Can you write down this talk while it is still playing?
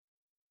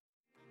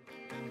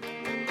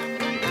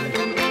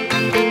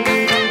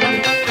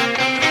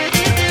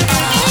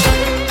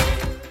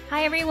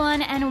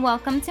everyone, and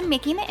welcome to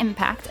Making the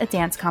Impact, a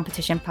dance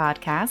competition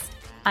podcast.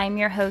 I'm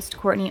your host,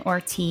 Courtney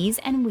Ortiz,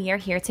 and we are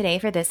here today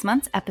for this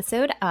month's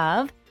episode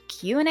of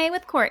Q&A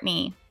with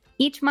Courtney.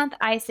 Each month,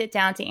 I sit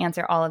down to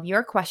answer all of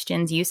your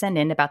questions you send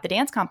in about the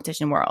dance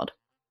competition world.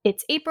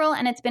 It's April,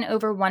 and it's been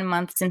over 1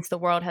 month since the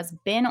world has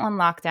been on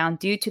lockdown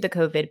due to the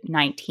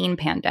COVID-19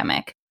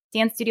 pandemic.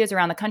 Dance studios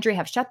around the country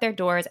have shut their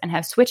doors and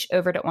have switched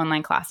over to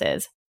online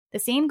classes. The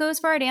same goes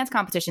for our dance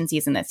competition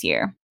season this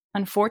year.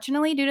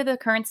 Unfortunately, due to the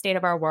current state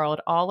of our world,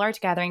 all large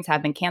gatherings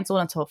have been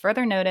canceled until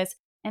further notice,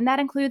 and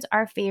that includes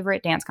our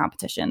favorite dance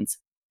competitions.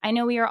 I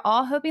know we are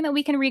all hoping that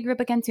we can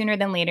regroup again sooner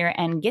than later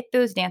and get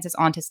those dances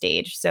onto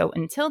stage. So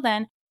until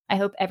then, I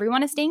hope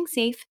everyone is staying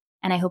safe,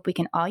 and I hope we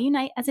can all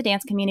unite as a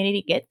dance community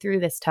to get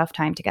through this tough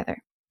time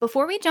together.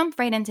 Before we jump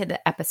right into the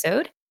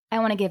episode, I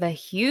want to give a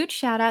huge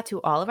shout out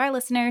to all of our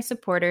listeners,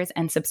 supporters,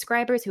 and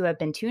subscribers who have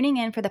been tuning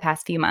in for the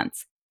past few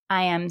months.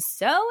 I am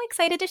so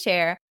excited to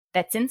share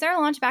that since our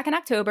launch back in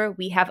October,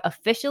 we have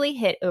officially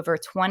hit over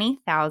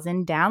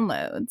 20,000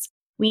 downloads.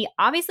 We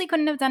obviously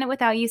couldn't have done it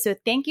without you, so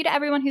thank you to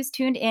everyone who's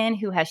tuned in,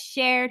 who has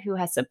shared, who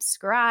has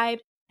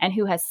subscribed, and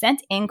who has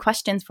sent in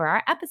questions for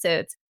our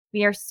episodes.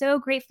 We are so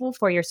grateful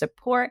for your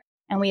support,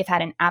 and we have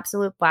had an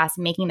absolute blast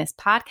making this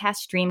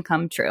podcast dream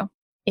come true.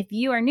 If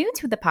you are new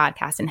to the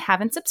podcast and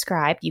haven't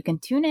subscribed, you can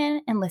tune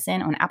in and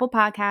listen on Apple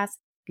Podcasts,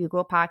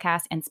 Google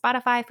Podcasts, and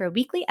Spotify for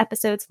weekly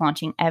episodes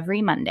launching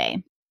every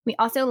Monday. We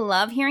also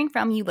love hearing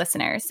from you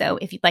listeners, so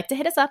if you'd like to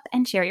hit us up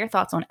and share your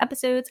thoughts on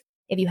episodes,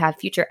 if you have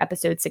future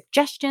episode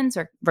suggestions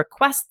or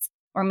requests,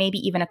 or maybe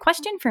even a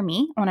question for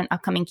me on an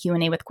upcoming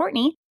Q&A with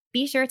Courtney,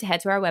 be sure to head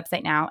to our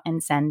website now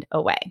and send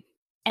away.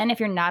 And if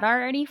you're not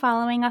already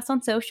following us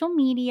on social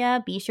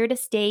media, be sure to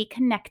stay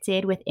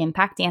connected with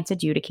Impact Dance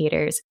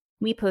Adjudicators.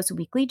 We post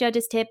weekly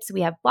judges tips,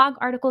 we have blog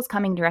articles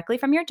coming directly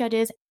from your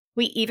judges.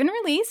 We even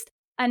released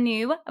a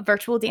new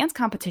virtual dance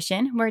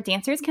competition where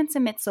dancers can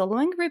submit solo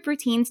and group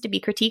routines to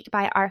be critiqued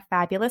by our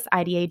fabulous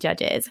IDA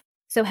judges.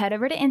 So head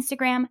over to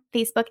Instagram,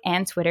 Facebook,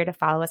 and Twitter to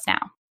follow us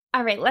now.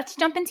 All right, let's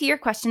jump into your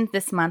questions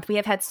this month. We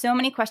have had so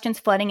many questions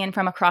flooding in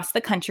from across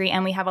the country,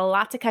 and we have a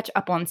lot to catch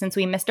up on since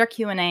we missed our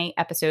Q&A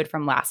episode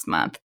from last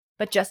month.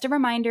 But just a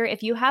reminder,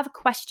 if you have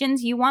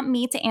questions you want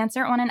me to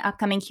answer on an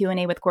upcoming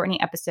Q&A with Courtney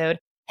episode,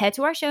 head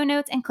to our show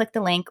notes and click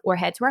the link, or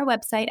head to our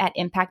website at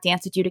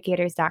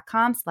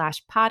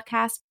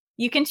impactdanceadjudicators.com/podcast.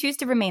 You can choose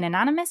to remain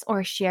anonymous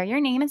or share your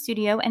name and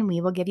studio, and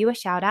we will give you a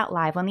shout out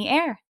live on the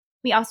air.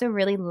 We also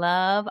really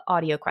love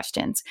audio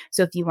questions.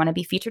 So if you want to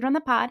be featured on the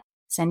pod,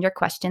 send your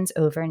questions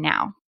over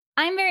now.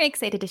 I'm very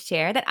excited to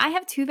share that I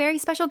have two very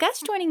special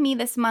guests joining me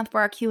this month for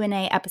our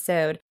Q&A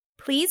episode.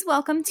 Please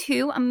welcome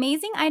two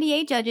amazing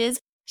IDA judges,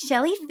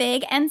 Shelly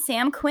Fig and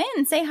Sam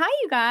Quinn. Say hi,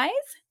 you guys.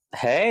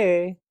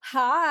 Hey.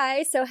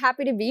 Hi. So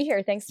happy to be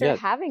here. Thanks for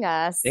having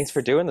us. Thanks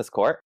for doing this,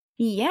 Court.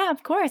 Yeah,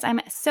 of course.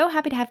 I'm so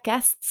happy to have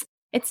guests.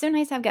 It's so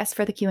nice to have guests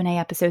for the Q&A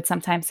episode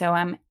sometimes. So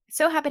I'm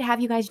so happy to have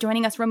you guys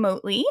joining us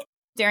remotely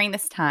during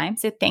this time.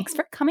 So thanks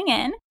for coming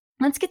in.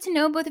 Let's get to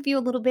know both of you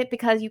a little bit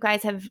because you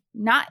guys have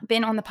not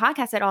been on the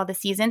podcast at all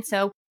this season.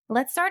 So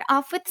let's start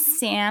off with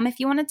Sam.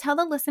 If you want to tell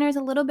the listeners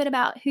a little bit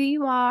about who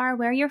you are,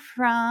 where you're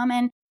from,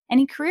 and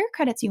any career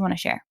credits you want to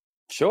share.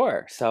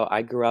 Sure. So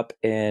I grew up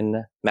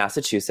in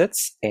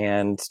Massachusetts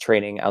and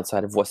training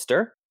outside of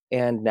Worcester.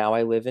 And now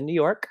I live in New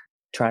York,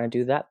 trying to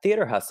do that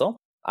theater hustle.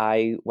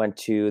 I went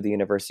to the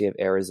University of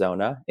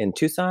Arizona in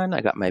Tucson. I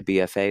got my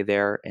BFA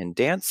there in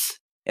dance.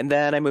 And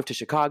then I moved to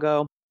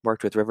Chicago,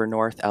 worked with River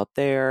North out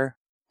there.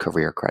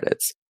 Career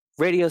credits.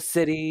 Radio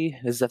City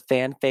is a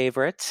fan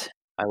favorite.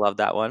 I love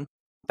that one.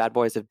 Bad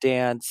Boys of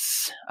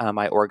Dance.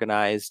 I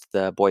organized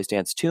the Boys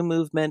Dance 2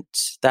 movement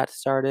that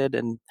started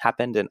and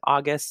happened in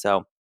August.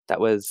 So that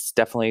was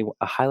definitely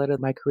a highlight of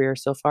my career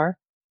so far.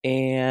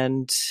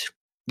 And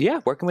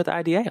yeah, working with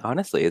IDA,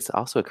 honestly, is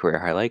also a career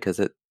highlight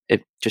because it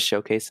just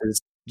showcases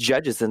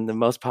judges in the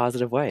most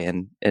positive way.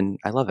 And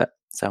I love it.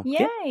 So Yay.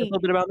 Yeah, a little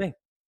bit about me.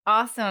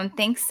 Awesome.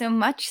 Thanks so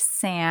much,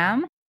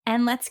 Sam.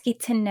 And let's get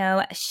to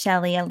know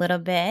Shelly a little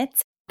bit.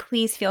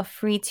 Please feel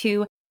free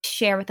to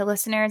share with the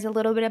listeners a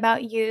little bit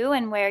about you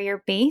and where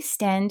you're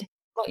based and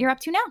what you're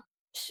up to now.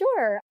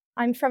 Sure.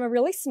 I'm from a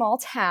really small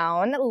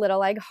town,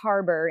 Little Egg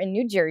Harbor in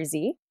New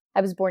Jersey.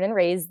 I was born and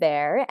raised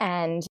there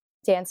and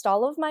danced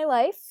all of my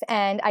life.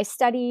 And I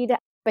studied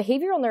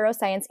behavioral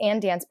neuroscience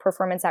and dance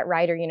performance at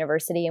Rider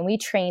University. And we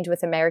trained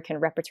with American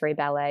Repertory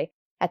Ballet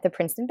at the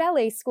Princeton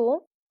Ballet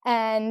School.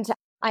 And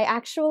I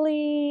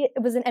actually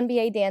was an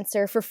NBA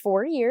dancer for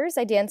 4 years.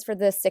 I danced for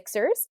the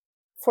Sixers.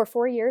 For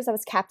 4 years, I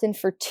was captain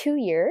for 2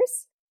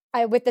 years.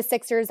 With the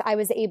Sixers, I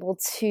was able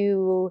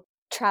to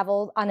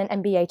travel on an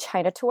NBA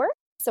China tour.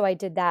 So I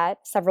did that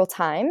several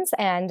times.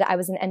 And I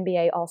was an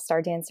NBA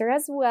All-Star dancer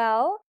as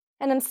well.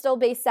 And I'm still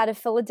based out of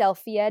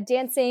Philadelphia,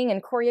 dancing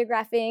and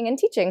choreographing and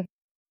teaching.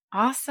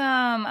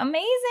 Awesome.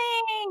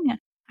 Amazing.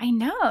 I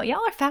know.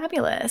 Y'all are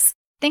fabulous.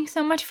 Thanks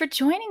so much for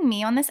joining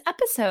me on this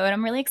episode.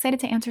 I'm really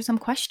excited to answer some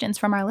questions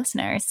from our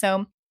listeners.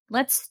 So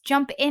let's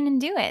jump in and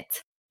do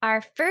it.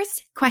 Our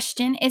first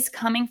question is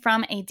coming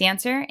from a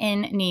dancer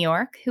in New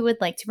York who would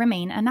like to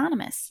remain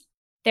anonymous.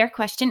 Their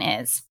question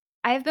is,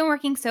 I have been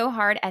working so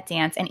hard at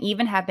dance and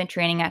even have been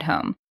training at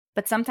home,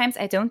 but sometimes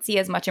I don't see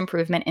as much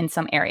improvement in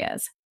some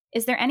areas.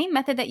 Is there any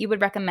method that you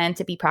would recommend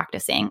to be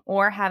practicing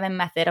or have a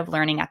method of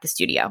learning at the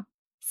studio?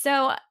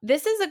 So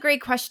this is a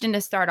great question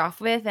to start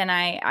off with. And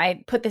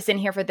I put this in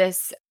here for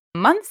this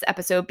month's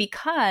episode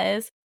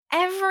because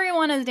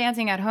everyone is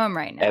dancing at home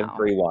right now.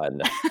 Everyone.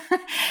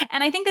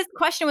 And I think this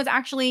question was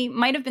actually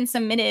might have been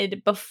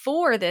submitted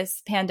before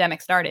this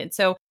pandemic started.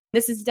 So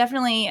this is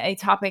definitely a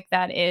topic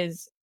that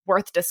is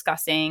worth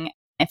discussing.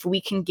 If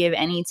we can give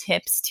any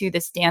tips to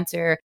this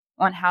dancer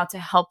on how to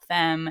help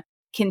them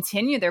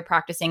continue their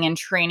practicing and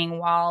training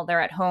while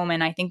they're at home.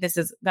 And I think this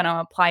is going to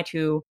apply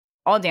to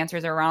all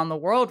dancers around the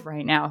world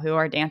right now who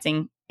are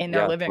dancing in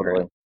their living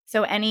room.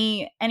 So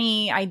any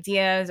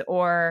ideas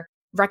or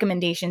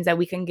recommendations that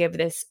we can give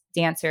this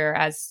dancer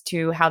as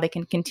to how they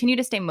can continue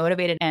to stay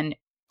motivated and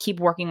keep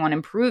working on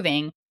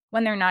improving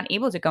when they're not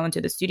able to go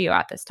into the studio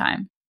at this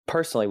time?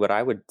 Personally, what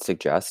I would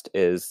suggest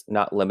is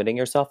not limiting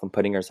yourself and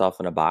putting yourself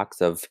in a box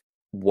of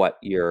what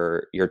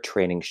your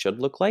training should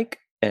look like.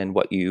 And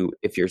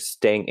if you're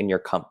staying in your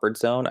comfort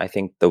zone, I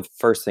think the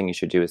first thing you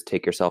should do is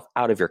take yourself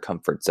out of your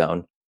comfort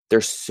zone.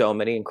 There's so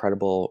many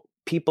incredible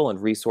people and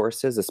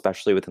resources,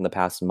 especially within the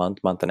past month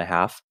and a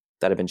half,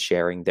 that have been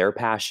sharing their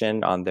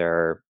passion on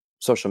their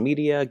social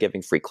media,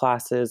 giving free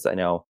classes. I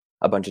know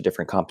a bunch of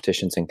different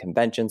competitions and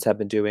conventions have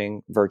been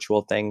doing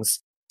virtual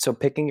things. So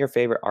picking your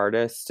favorite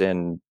artists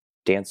and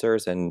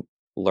dancers and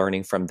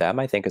learning from them,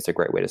 I think is a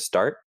great way to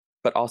start.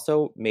 But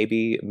also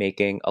maybe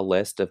making a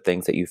list of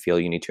things that you feel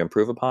you need to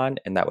improve upon.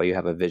 And that way you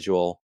have a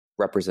visual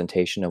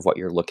representation of what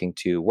you're looking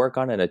to work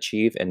on and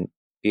achieve and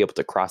be able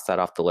to cross that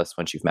off the list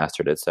once you've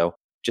mastered it. So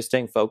just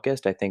staying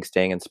focused, I think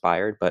staying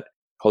inspired, but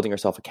holding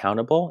yourself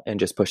accountable and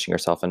just pushing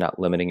yourself and not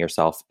limiting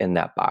yourself in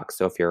that box.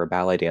 So if you're a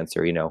ballet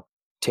dancer,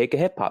 take a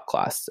hip hop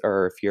class,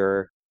 or if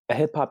you're a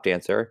hip hop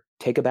dancer,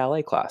 take a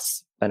ballet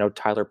class. I know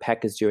Tyler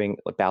Peck is doing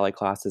ballet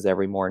classes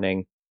every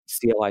morning.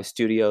 CLI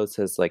Studios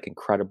has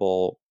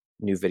incredible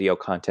new video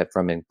content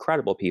from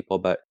incredible people.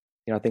 But,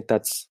 I think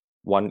that's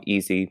one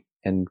easy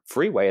and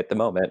free way at the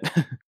moment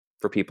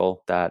for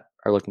people that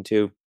are looking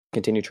to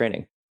continue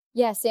training.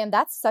 Yeah, Sam,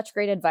 that's such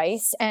great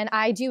advice. And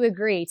I do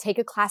agree. Take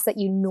a class that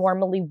you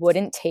normally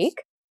wouldn't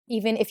take,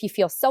 even if you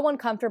feel so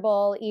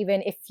uncomfortable,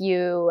 even if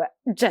you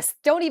just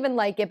don't even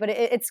like it. But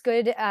it's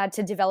good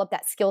to develop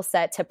that skill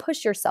set to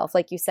push yourself,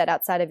 like you said,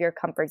 outside of your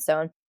comfort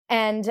zone.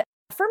 And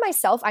for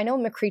myself, I know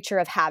I'm a creature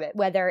of habit,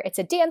 whether it's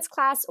a dance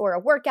class or a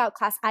workout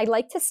class. I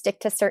like to stick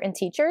to certain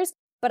teachers,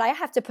 but I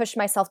have to push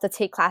myself to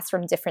take class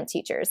from different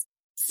teachers.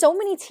 So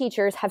many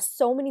teachers have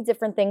so many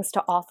different things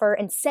to offer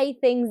and say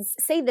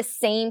the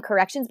same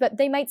corrections, but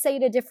they might say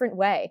it a different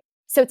way.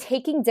 So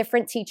taking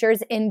different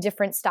teachers in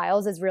different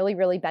styles is really,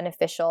 really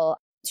beneficial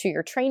to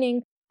your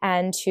training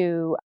and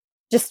to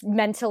just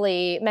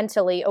mentally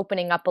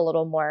opening up a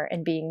little more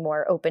and being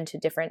more open to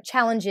different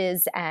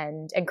challenges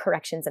and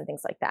corrections and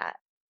things like that.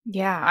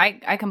 Yeah,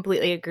 I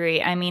completely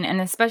agree. I mean,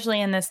 and especially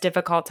in this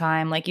difficult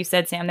time, like you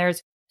said, Sam,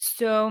 there's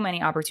so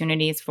many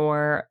opportunities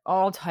for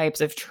all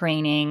types of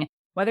training,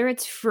 whether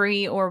it's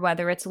free or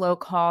whether it's low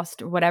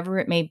cost, whatever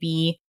it may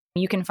be.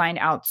 You can find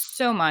out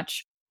so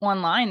much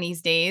online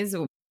these days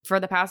for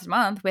the past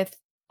month with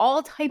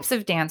all types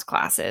of dance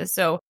classes.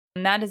 So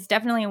that is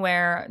definitely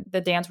where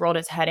the dance world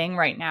is heading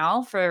right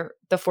now for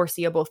the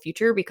foreseeable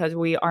future, because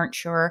we aren't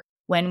sure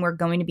when we're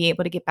going to be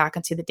able to get back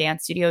into the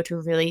dance studio to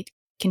really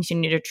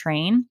continue to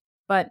train.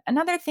 But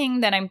another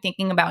thing that I'm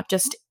thinking about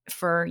just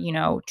for,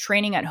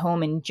 training at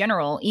home in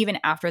general, even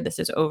after this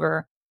is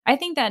over, I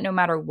think that no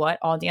matter what,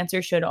 all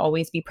dancers should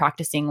always be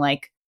practicing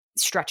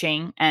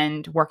stretching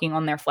and working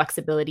on their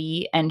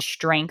flexibility and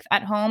strength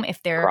at home.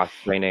 If they're cross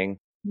training.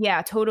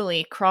 Yeah,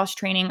 totally. Cross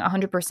training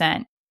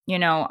 100%.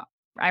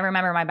 I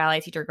remember my ballet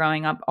teacher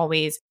growing up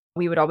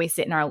we would always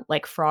sit in our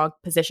frog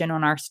position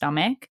on our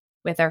stomach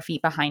with our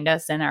feet behind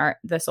us and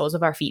the soles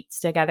of our feet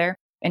together.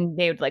 And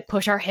they would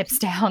push our hips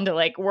down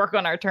to work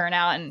on our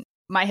turnout. And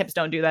my hips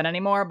don't do that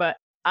anymore. But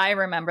I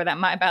remember that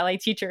my ballet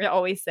teacher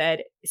always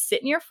said,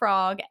 sit in your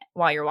frog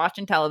while you're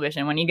watching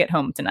television when you get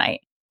home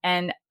tonight.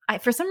 And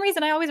for some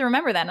reason, I always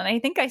remember that. And I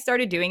think I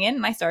started doing it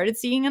and I started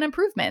seeing an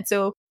improvement.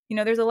 So,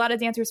 there's a lot of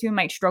dancers who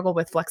might struggle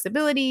with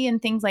flexibility and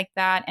things like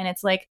that. And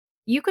it's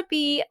you could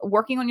be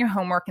working on your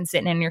homework and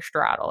sitting in your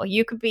straddle.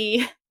 You could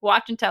be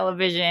watching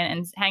television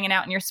and hanging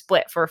out in your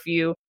split for a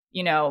few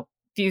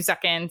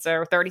seconds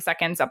or 30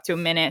 seconds up to a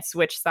minute,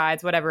 switch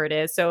sides, whatever it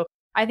is. So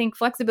I think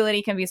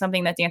flexibility can be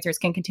something that dancers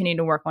can continue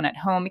to work on at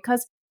home,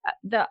 because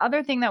the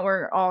other thing that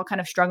we're all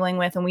kind of struggling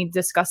with, and we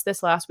discussed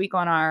this last week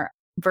on our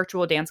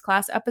virtual dance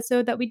class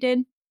episode that we did,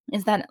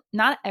 is that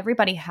not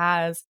everybody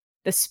has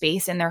the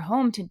space in their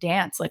home to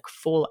dance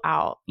full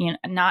out.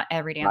 Not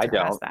every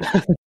dancer has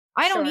that.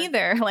 I don't Sure.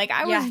 either. Like,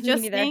 I Yeah, was me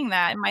just neither. saying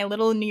that in my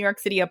little New York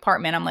City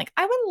apartment. I'm like,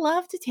 I would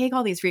love to take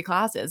all these free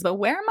classes, but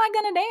where am I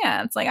going to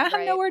dance? Like, I have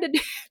Right. nowhere to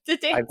I've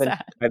dance been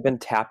at. I've been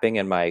tapping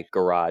in my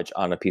garage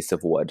on a piece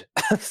of wood.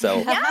 So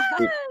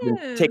we've been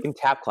Yes. taking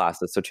tap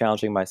classes, so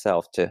challenging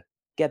myself to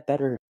get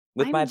better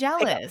with my I'm pickup.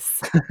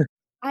 jealous.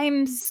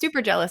 I'm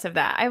super jealous of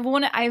that.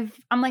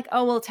 I'm like,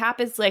 oh, well, tap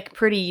is like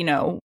pretty,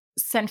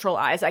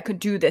 centralized. I could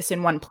do this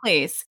in one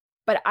place,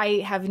 but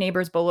I have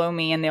neighbors below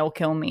me and they'll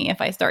kill me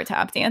if I start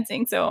tap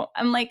dancing. So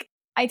I'm like,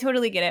 I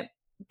totally get it.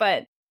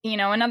 But,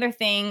 another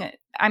thing,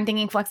 I'm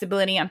thinking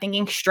flexibility, I'm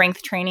thinking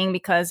strength training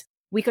because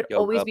we could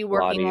always Yoga, be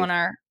working Pilates.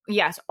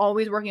 on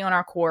always working on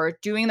our core,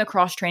 doing the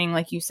cross training,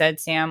 like you said,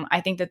 Sam. I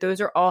think that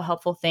those are all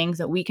helpful things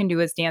that we can do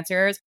as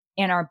dancers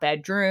in our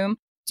bedroom.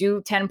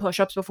 Do 10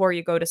 push-ups before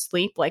you go to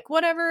sleep, like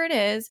whatever it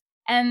is.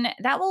 And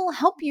that will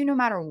help you no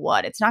matter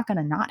what. It's not going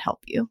to not help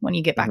you when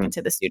you get back Mhm.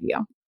 into the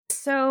studio.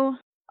 So,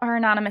 our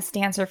anonymous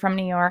dancer from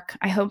New York,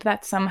 I hope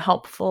that's some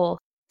helpful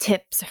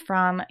tips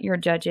from your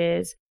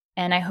judges.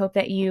 And I hope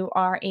that you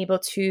are able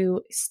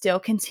to still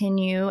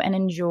continue and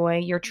enjoy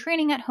your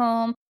training at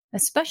home,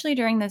 especially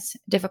during this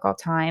difficult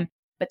time.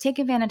 But take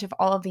advantage of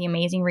all of the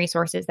amazing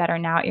resources that are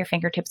now at your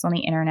fingertips on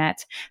the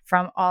internet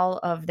from all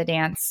of the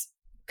dance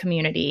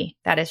community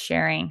that is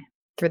sharing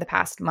through the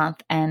past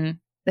month and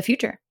the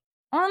future.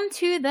 On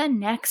to the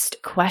next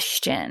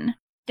question.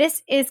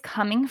 This is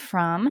coming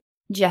from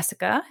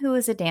Jessica, who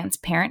is a dance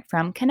parent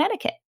from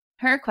Connecticut.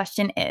 Her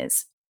question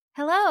is,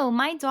 hello,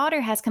 my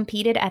daughter has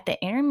competed at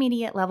the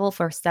intermediate level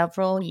for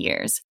several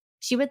years.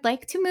 She would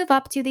like to move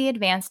up to the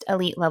advanced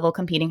elite level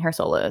competing her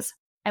solos.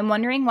 I'm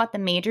wondering what the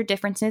major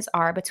differences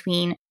are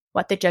between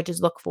what the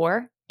judges look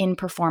for in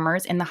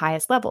performers in the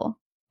highest level.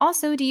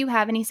 Also, do you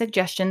have any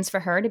suggestions for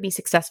her to be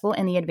successful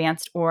in the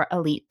advanced or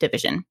elite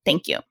division?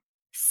 Thank you.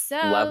 So,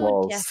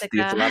 Levels,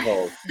 these Jessica,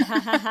 levels.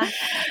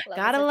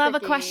 gotta are love a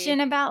tricky. question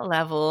about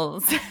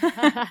levels.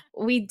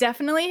 We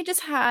definitely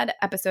just had an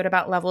episode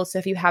about levels. So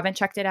if you haven't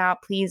checked it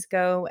out, please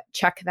go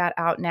check that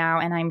out now.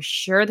 And I'm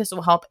sure this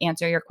will help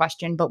answer your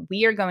question, but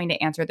we are going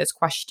to answer this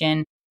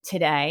question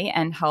today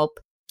and help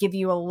give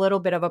you a little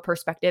bit of a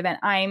perspective. And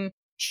I'm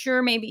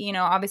sure maybe,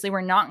 obviously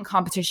we're not in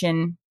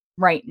competition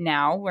right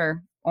now.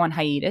 We're on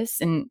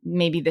hiatus, and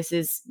maybe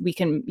we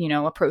can,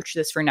 approach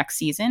this for next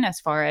season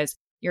as far as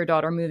your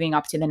daughter moving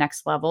up to the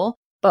next level.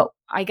 But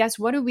I guess,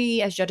 what do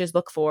we as judges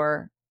look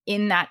for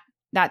in that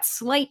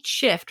slight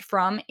shift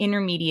from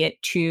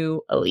intermediate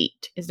to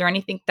elite? Is there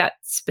anything that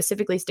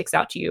specifically sticks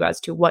out to you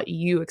as to what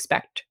you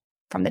expect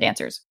from the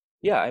dancers?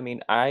 Yeah, I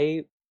mean,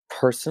 I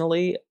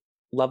personally,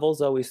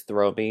 levels always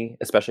throw me,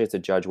 especially as a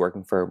judge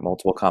working for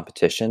multiple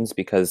competitions,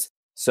 because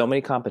so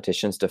many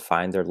competitions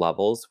define their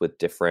levels with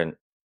different,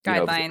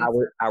 Guidelines.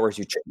 hours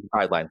you train,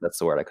 guidelines. That's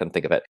the word. I couldn't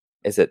think of it.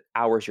 Is it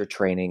hours you're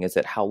training? Is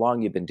it how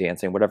long you've been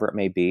dancing? Whatever it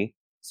may be.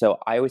 So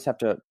I always have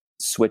to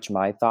switch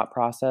my thought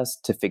process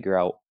to figure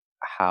out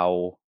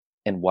how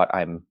and what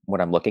I'm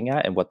looking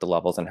at and what the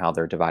levels and how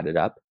they're divided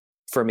up.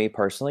 For me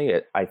personally,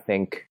 I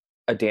think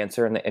a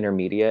dancer in the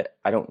intermediate,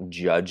 I don't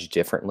judge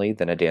differently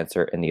than a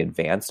dancer in the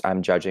advanced.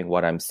 I'm judging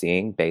what I'm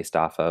seeing based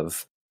off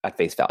of at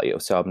face value.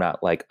 So I'm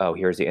not like, oh,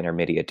 here's the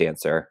intermediate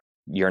dancer,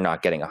 you're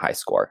not getting a high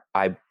score.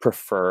 I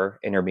prefer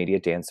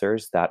intermediate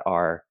dancers that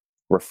are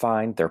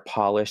refined, they're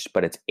polished,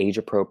 but it's age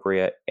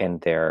appropriate,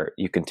 and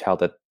you can tell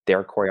that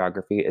their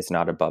choreography is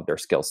not above their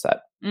skill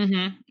set. So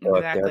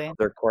Exactly. if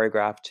they're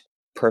choreographed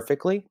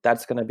perfectly,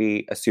 that's going to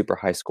be a super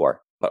high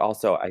score. But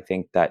also, I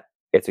think that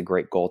it's a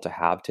great goal to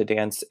have to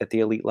dance at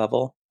the elite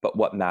level. But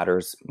what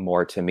matters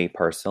more to me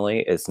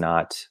personally is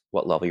not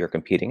what level you're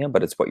competing in,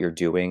 but it's what you're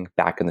doing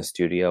back in the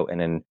studio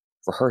and in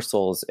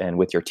rehearsals and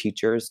with your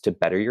teachers to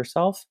better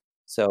yourself.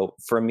 So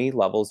for me,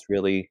 levels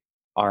really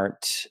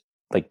aren't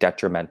like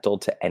detrimental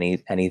to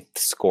any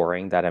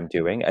scoring that I'm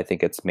doing. I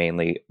think it's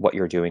mainly what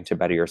you're doing to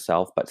better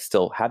yourself, but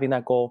still having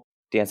that goal,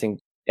 dancing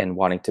and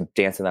wanting to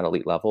dance in that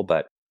elite level.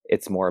 But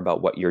it's more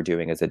about what you're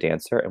doing as a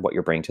dancer and what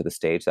you're bringing to the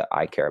stage that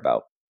I care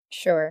about.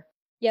 Sure.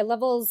 Yeah,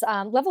 levels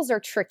are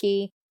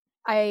tricky.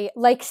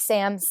 Like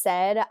Sam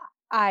said,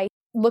 I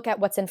look at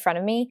what's in front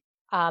of me,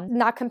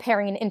 not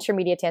comparing an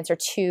intermediate dancer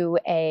to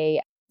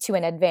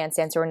an advanced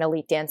dancer or an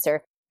elite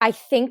dancer. I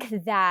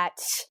think that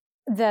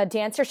the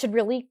dancer should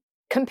really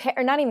compare,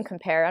 or not even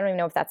compare. I don't even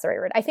know if that's the right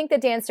word. I think the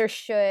dancer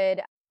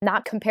should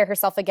not compare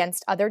herself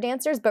against other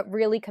dancers, but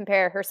really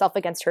compare herself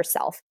against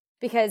herself.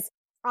 Because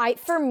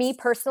for me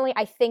personally,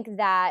 I think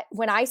that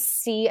when I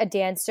see a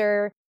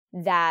dancer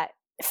that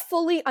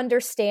fully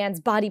understands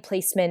body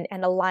placement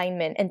and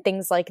alignment and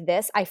things like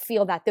this, I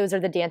feel that those are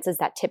the dances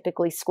that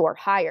typically score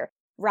higher,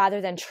 rather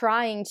than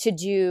trying to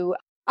do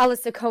a la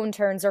Ciccone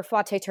turns or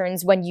Fouette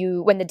turns when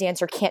the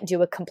dancer can't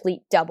do a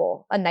complete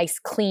double, a nice,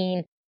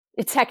 clean,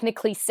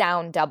 technically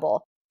sound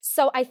double.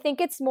 So I think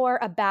it's more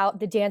about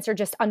the dancer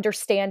just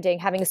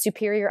having a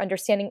superior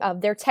understanding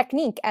of their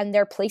technique and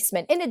their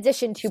placement, in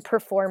addition to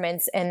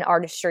performance and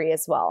artistry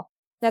as well.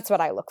 That's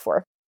what I look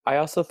for. I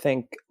also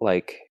think,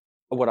 like,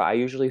 what I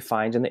usually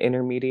find in the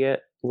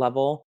intermediate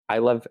level, I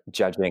love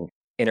judging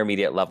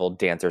intermediate level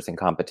dancers in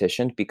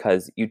competition,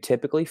 because you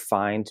typically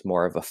find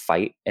more of a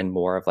fight and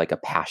more of like a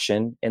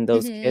passion in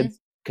those kids,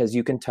 because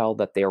you can tell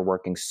that they are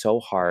working so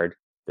hard,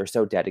 they're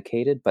so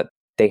dedicated, but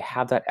they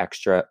have that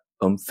extra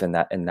oomph and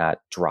that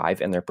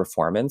drive in their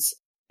performance.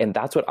 And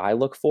that's what I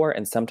look for.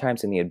 And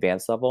sometimes in the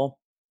advanced level,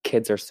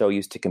 kids are so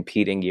used to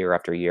competing year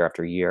after year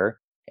after year,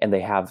 and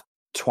they have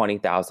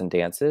 20,000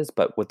 dances.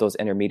 But with those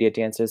intermediate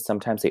dances,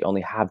 sometimes they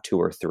only have 2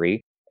 or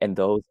 3. And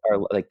those are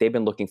like, they've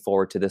been looking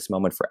forward to this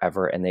moment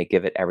forever, and they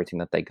give it everything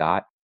that they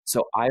got.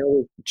 So I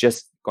always,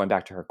 just going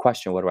back to her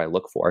question, what do I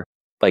look for?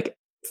 Like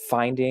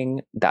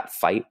finding that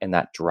fight and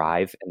that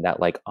drive and that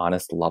like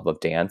honest love of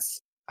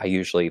dance. I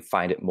usually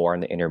find it more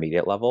in the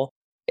intermediate level.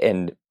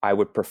 And I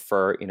would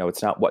prefer,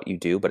 it's not what you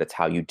do, but it's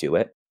how you do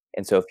it.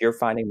 And so if you're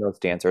finding those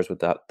dancers with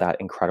that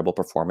incredible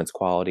performance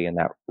quality and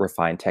that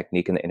refined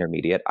technique in the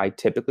intermediate, I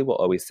typically will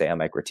always say on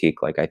my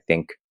critique, like, I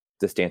think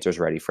this dancer's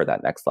ready for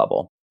that next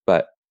level.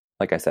 But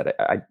like I said,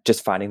 I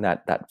just finding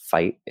that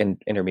fight in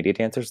intermediate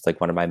dancers is like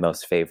one of my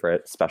most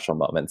favorite special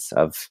moments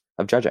of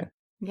judging.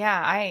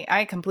 Yeah,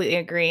 I completely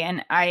agree.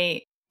 And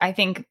I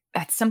think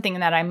that's something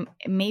that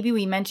maybe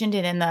we mentioned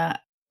it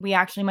we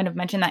actually might have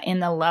mentioned that in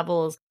the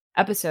levels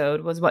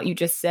episode, was what you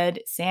just said,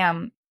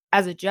 Sam.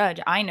 As a judge,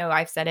 I know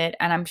I've said it,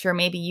 and I'm sure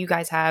maybe you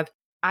guys have.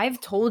 I've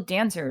told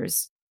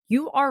dancers,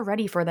 you are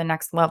ready for the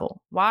next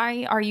level.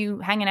 Why are you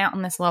hanging out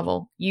on this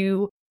level?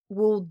 You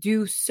will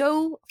do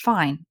so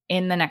fine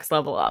in the next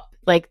level up.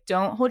 Like,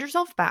 don't hold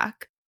yourself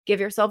back. Give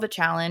yourself a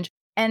challenge.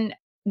 And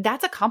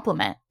that's a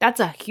compliment. That's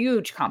a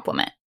huge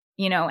compliment,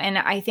 and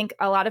I think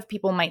a lot of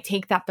people might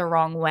take that the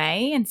wrong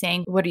way and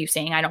saying, what are you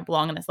saying? I don't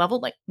belong in this level.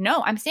 Like,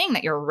 no, I'm saying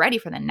that you're ready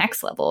for the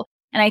next level.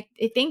 And I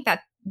think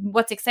that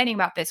what's exciting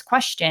about this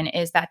question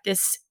is that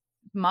this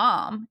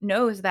mom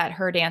knows that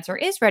her dancer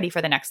is ready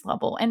for the next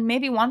level and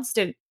maybe wants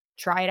to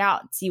try it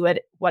out, see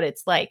what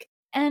it's like.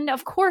 And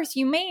of course,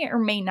 you may or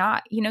may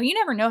not, you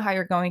never know how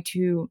you're going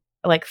to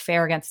like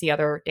fare against the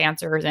other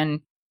dancers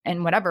and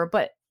whatever,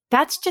 but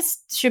that's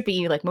just should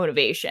be like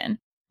motivation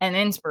and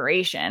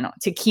inspiration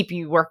to keep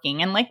you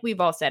working. And like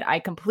we've all said, I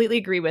completely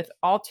agree with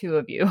all 3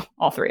 of you,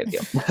 all 3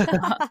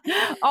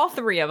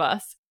 of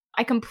us.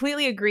 I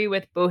completely agree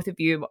with both of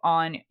you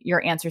on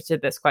your answers to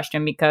this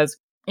question, because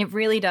it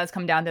really does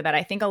come down to that.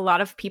 I think a lot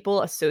of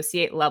people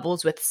associate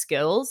levels with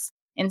skills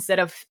instead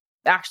of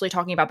actually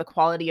talking about the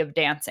quality of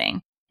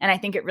dancing. And I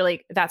think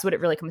that's what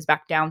it really comes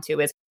back down to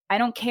is, I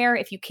don't care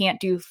if you can't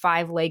do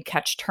 5 leg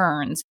catch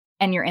turns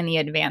and you're in the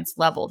advanced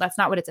level. That's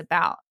not what it's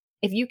about.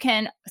 If you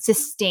can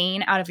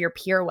sustain out of your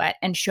pirouette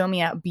and show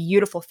me a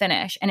beautiful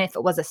finish, and if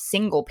it was a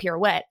single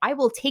pirouette, I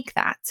will take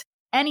that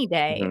any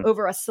day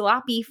over a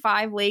sloppy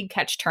 5 leg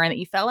catch turn that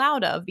you fell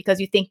out of because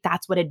you think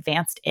that's what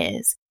advanced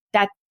is.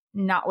 That's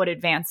not what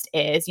advanced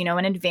is.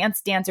 An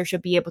advanced dancer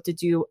should be able to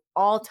do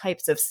all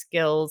types of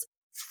skills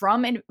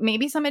from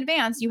maybe some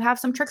advanced. You have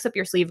some tricks up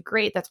your sleeve.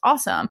 Great. That's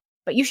awesome.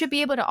 But you should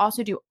be able to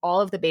also do all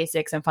of the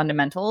basics and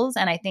fundamentals.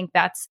 And I think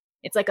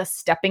it's like a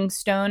stepping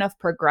stone of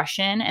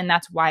progression. And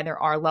that's why there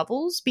are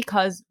levels,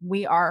 because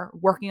we are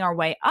working our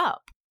way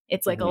up.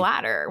 It's like a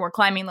ladder. We're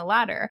climbing the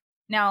ladder.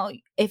 Now,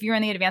 if you're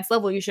in the advanced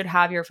level, you should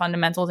have your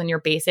fundamentals and your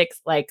basics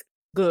like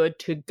good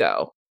to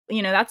go.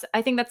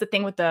 I think that's the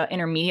thing with the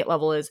intermediate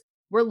level is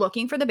we're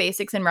looking for the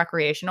basics in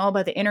recreational,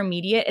 but the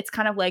intermediate, it's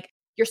kind of like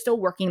you're still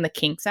working the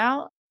kinks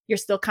out. You're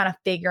still kind of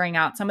figuring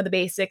out some of the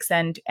basics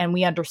and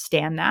we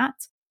understand that.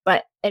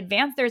 But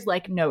advanced, there's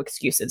like no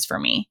excuses for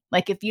me.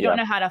 Like if you don't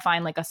know how to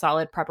find like a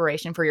solid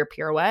preparation for your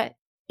pirouette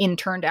in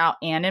turned out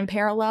and in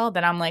parallel,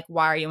 then I'm like,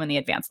 why are you in the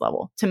advanced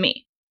level to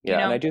me?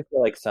 Yeah. And I do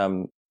feel like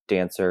some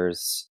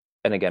dancers,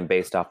 and again,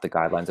 based off the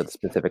guidelines of the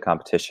specific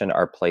competition,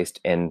 are placed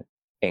in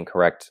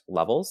incorrect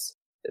levels.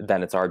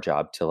 Then it's our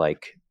job to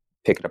like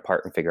pick it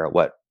apart and figure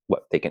out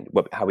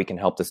how we can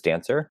help this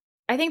dancer.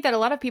 I think that a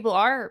lot of people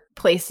are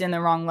placed in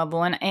the wrong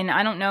level. And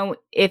I don't know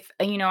if,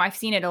 I've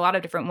seen it a lot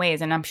of different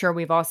ways, and I'm sure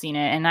we've all seen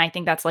it. And I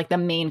think that's like the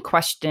main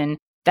question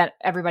that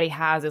everybody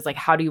has is like,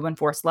 how do you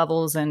enforce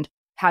levels and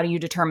how do you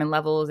determine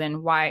levels,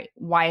 and why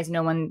is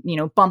no one,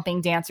 bumping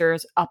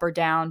dancers up or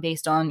down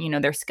based on,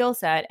 their skill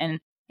set?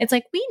 And it's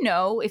like, we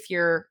know if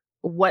you're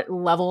what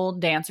level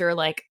dancer,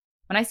 like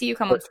when I see you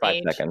come on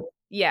stage, 5 seconds.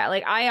 Yeah,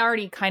 like I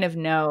already kind of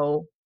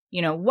know,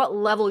 what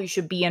level you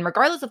should be in,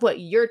 regardless of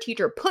what your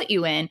teacher put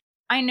you in.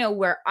 I know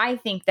where I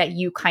think that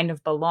you kind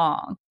of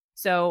belong.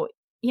 So,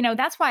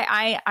 that's why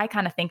I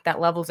kind of think that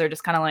levels are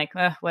just kind of like,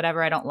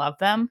 whatever, I don't love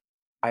them.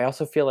 I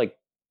also feel like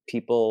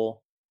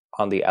people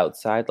on the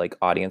outside, like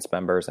audience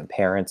members and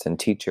parents and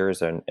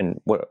teachers and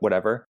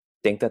whatever,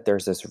 think that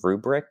there's this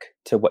rubric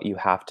to what you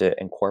have to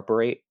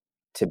incorporate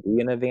to be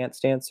an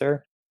advanced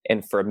dancer.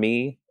 And for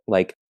me,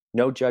 like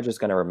no judge is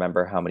going to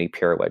remember how many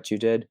pirouettes you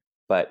did,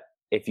 but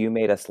if you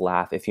made us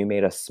laugh, if you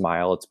made us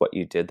smile, it's what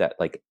you did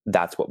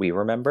that's what we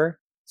remember.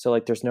 So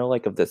like, there's no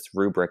like of this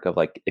rubric of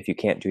like, if you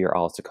can't do your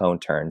Alice Cone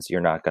turns, you're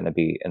not going to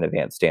be an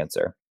advanced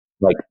dancer.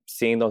 Like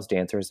seeing those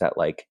dancers that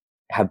like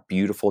have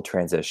beautiful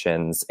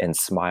transitions and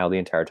smile the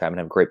entire time and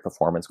have great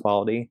performance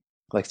quality,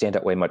 like stand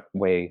out way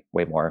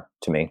more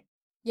to me.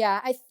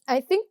 Yeah,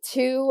 I think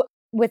too,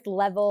 with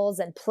levels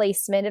and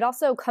placement, it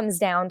also comes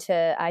down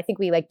to, I think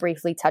we like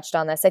briefly touched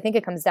on this. I think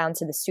it comes down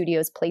to the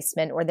studio's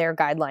placement or their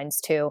guidelines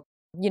too.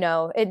 You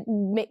know, it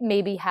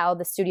maybe how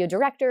the studio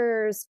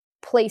directors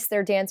place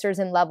their dancers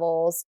in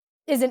levels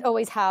isn't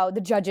always how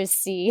the judges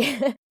see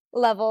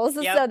levels.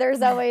 Yep. So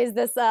there's always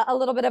this a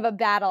little bit of a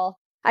battle,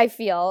 I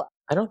feel.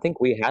 I don't think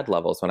we had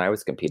levels when I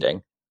was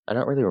competing. I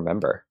don't really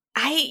remember.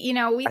 I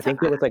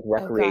think it was like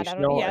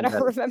recreational I don't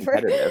and remember.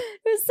 competitive.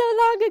 It was so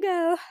long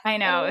ago. I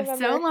know, it's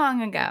so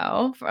long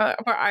ago for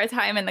our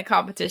time in the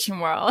competition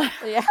world.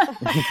 Yeah.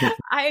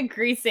 I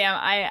agree, Sam.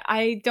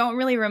 I don't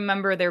really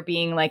remember there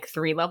being like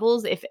 3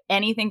 levels. If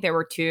anything, there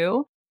were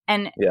 2.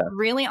 And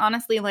really,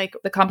 honestly, like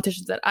the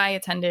competitions that I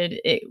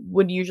attended, it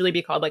would usually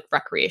be called like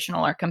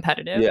recreational or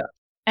competitive. Yeah.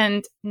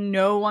 And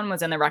no one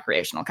was in the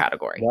recreational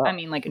category. Yeah. I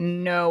mean, like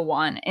no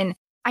one. And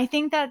I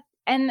think that,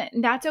 and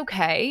that's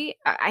okay.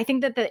 I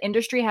think that the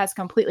industry has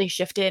completely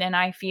shifted. And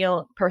I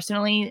feel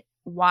personally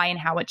why and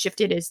how it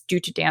shifted is due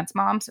to dance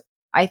moms.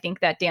 I think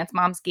that dance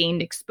moms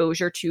gained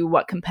exposure to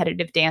what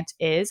competitive dance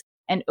is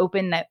and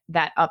opened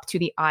that up to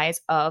the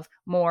eyes of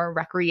more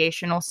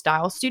recreational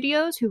style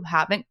studios who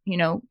haven't,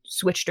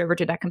 switched over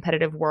to that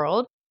competitive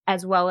world,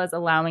 as well as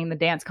allowing the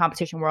dance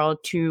competition world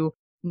to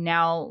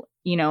now,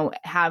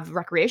 have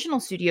recreational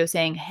studios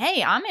saying,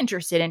 hey, I'm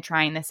interested in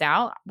trying this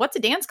out. What's a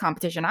dance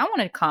competition? I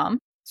want to come.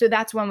 So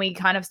that's when we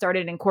kind of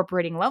started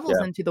incorporating levels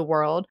into the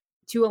world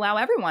to allow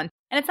everyone.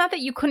 And it's not that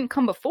you couldn't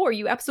come before,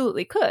 you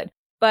absolutely could.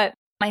 But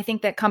I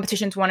think that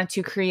competitions wanted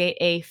to create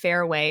a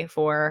fair way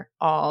for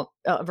a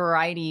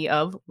variety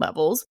of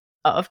levels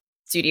of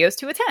studios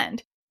to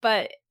attend.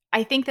 But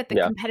I think that the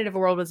competitive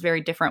world was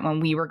very different when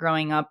we were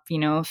growing up,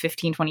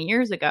 15, 20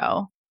 years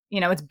ago.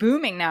 It's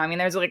booming now. I mean,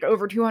 there's like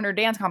over 200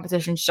 dance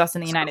competitions just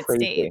in the United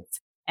States.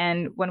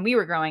 And when we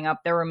were growing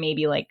up, there were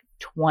maybe like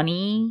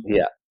 20.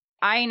 Yeah.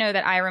 I know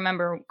that I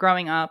remember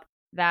growing up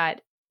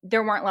that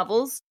there weren't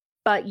levels,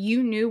 but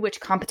you knew which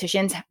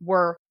competitions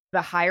were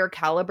the higher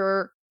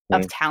caliber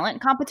of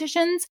talent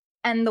competitions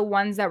and the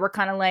ones that were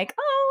kind of like,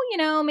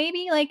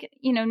 maybe like,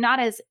 not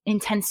as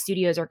intense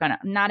studios are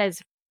not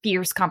as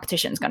fierce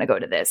competitions going to go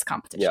to this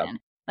competition. Yeah.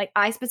 Like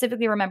I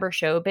specifically remember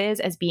Showbiz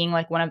as being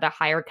like one of the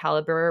higher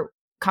caliber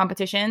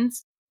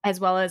competitions, as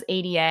well as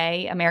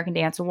ADA, American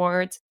Dance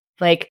Awards.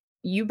 Like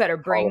you better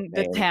bring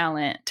the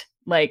talent.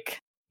 Like,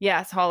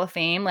 yes, Hall of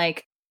Fame.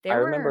 Like I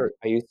remember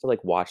I used to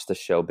like watch the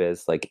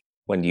Showbiz, like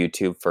when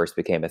YouTube first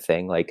became a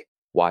thing, like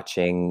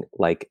watching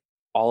like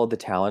all of the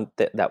talent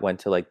that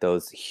went to like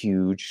those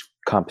huge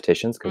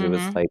competitions because it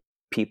was like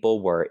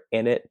people were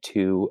in it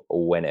to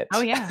win it.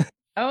 Oh yeah.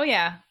 Oh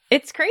yeah.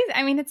 It's crazy.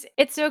 I mean,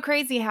 it's so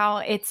crazy how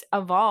it's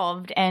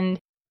evolved, and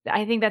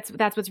I think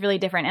that's what's really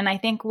different. And I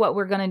think what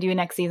we're going to do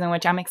next season,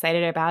 which I'm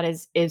excited about,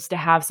 is to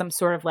have some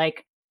sort of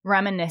like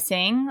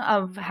reminiscing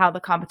of how the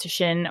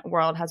competition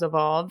world has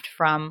evolved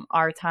from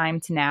our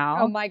time to now.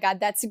 Oh my God,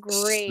 that's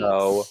great.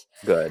 So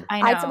good.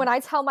 I know. When I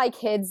tell my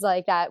kids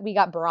like that we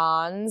got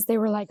bronze, they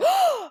were like,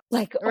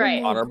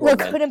 right. They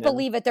couldn't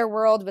believe it. Their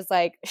world was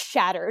like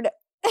shattered.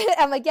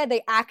 I'm like, yeah,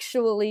 they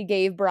actually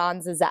gave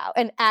bronzes out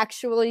and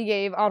actually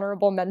gave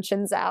honorable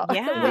mentions out.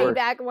 Yeah. Way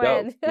back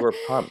when. We're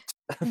pumped.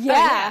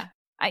 Yeah.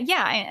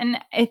 Yeah, and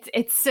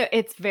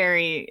it's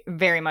very,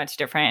 very much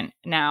different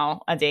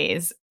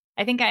nowadays.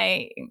 I think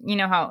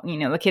how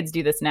the kids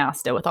do this now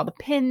still with all the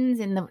pins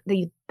and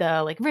the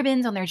like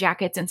ribbons on their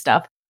jackets and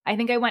stuff. I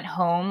think I went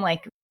home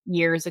like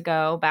years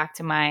ago back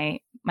to my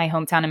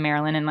hometown in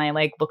Maryland, and I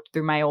like looked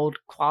through my old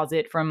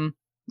closet from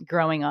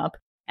growing up,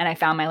 and I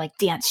found my like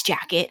dance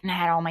jacket, and I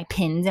had all my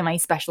pins and my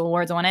special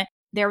awards on it.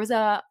 There was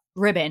a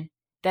ribbon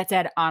that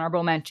said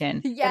honorable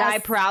mention that I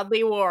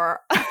proudly wore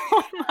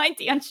on my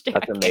dance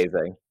jacket. That's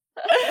amazing.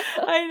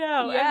 I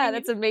know. Yeah, I mean,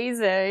 that's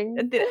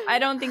amazing. I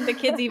don't think the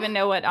kids even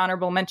know what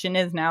honorable mention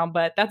is now,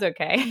 but that's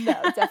okay. No,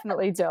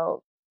 definitely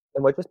don't.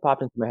 And what just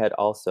popped into my head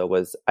also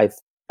was I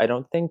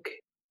don't think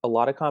a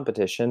lot of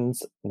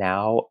competitions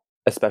now,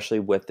 especially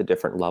with the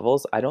different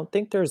levels, I don't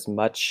think there's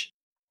much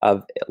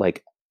of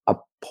like a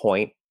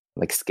point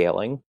like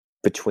scaling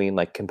between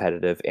like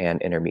competitive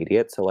and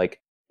intermediate. So like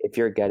if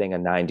you're getting a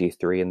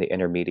 93 in the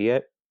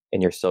intermediate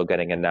and you're still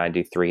getting a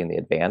 93 in the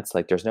advanced,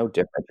 like there's no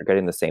difference. You're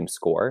getting the same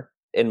score.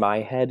 In my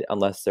head,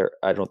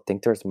 I don't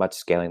think there's much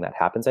scaling that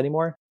happens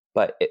anymore.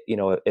 But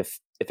if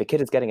a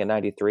kid is getting a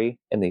 93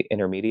 in the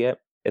intermediate,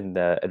 in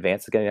the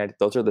advanced is getting 90,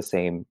 those are the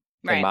same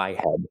in my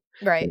head.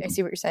 Right. I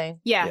see what you're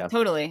saying. Yeah,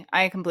 totally.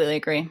 I completely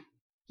agree.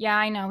 Yeah,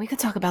 I know. We could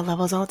talk about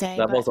levels all day.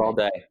 All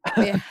day.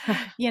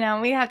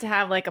 We have to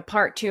have like a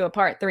part 2, a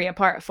part 3, a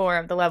part 4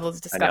 of the levels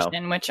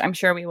discussion, which I'm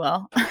sure we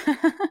will.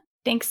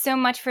 Thanks so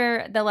much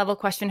for the level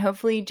question.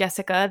 Hopefully,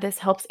 Jessica, this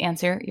helps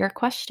answer your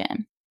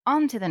question.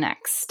 On to the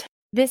next.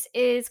 This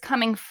is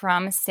coming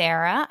from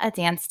Sarah, a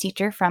dance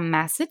teacher from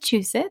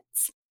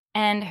Massachusetts.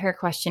 And her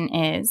question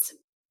is,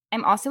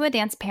 I'm also a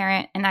dance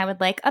parent, and I would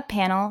like a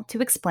panel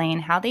to explain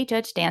how they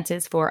judge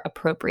dances for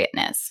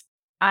appropriateness.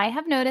 I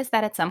have noticed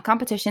that at some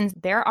competitions,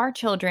 there are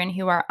children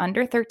who are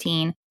under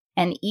 13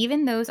 and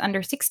even those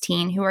under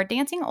 16 who are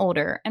dancing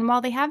older. And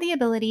while they have the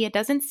ability, it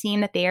doesn't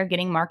seem that they are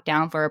getting marked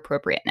down for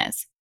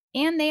appropriateness.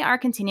 And they are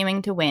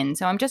continuing to win.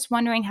 So I'm just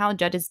wondering how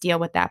judges deal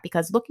with that,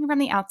 because looking from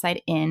the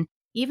outside in,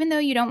 even though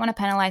you don't want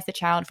to penalize the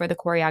child for the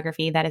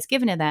choreography that is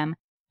given to them,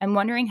 I'm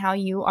wondering how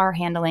you are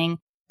handling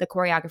the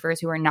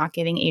choreographers who are not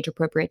giving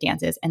age-appropriate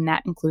dances, and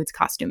that includes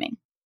costuming.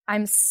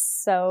 I'm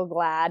so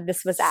glad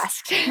this was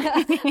asked.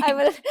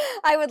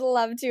 I would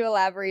love to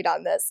elaborate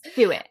on this.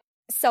 Do it.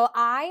 So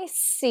I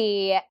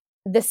see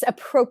this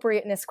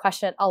appropriateness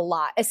question a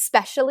lot,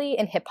 especially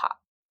in hip hop.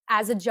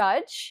 As a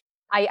judge,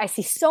 I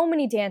see so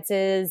many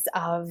dances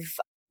of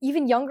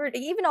even younger,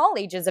 even all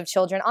ages of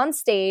children on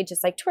stage,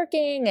 just like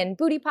twerking and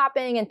booty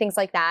popping and things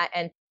like that.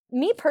 And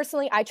me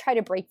personally, I try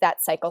to break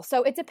that cycle.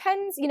 So it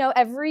depends,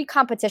 every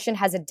competition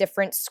has a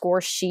different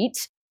score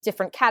sheet,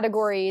 different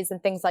categories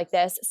and things like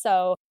this.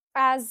 So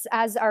as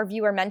our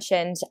viewer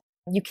mentioned,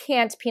 you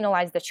can't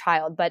penalize the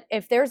child. But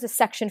if there's a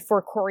section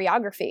for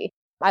choreography,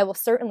 I will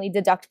certainly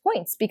deduct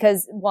points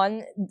because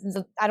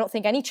I don't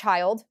think any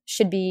child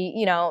should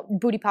be,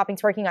 booty popping,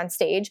 twerking on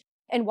stage.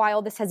 And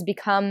while this has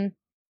become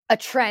a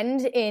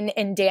trend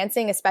in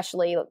dancing,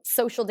 especially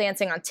social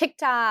dancing on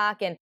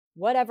TikTok and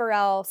whatever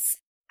else,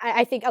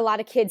 I think a lot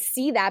of kids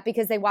see that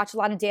because they watch a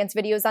lot of dance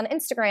videos on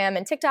Instagram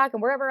and TikTok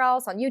and wherever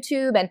else on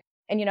YouTube. And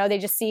they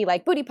just see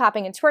like booty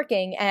popping and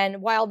twerking.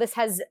 And while this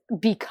has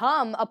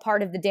become a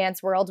part of the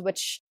dance world,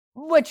 which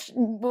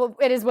well,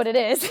 it is what it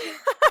is.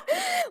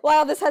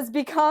 While this has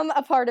become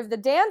a part of the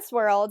dance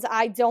world,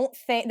 I don't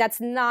think that's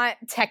not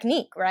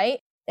technique, right?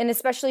 And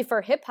especially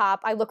for hip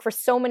hop, I look for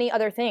so many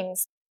other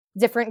things,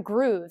 different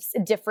grooves,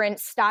 different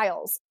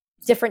styles,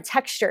 different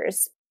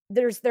textures.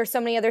 There's so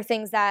many other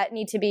things that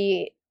need to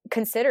be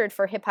considered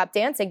for hip hop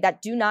dancing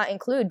that do not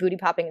include booty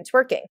popping and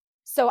twerking.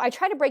 So I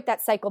try to break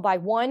that cycle by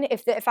one,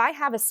 if I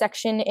have a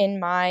section in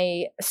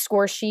my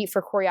score sheet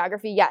for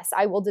choreography, yes,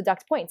 I will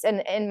deduct points.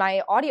 And in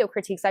my audio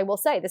critiques, I will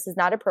say this is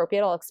not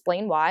appropriate. I'll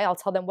explain why. I'll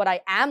tell them what I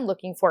am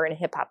looking for in a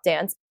hip hop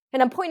dance.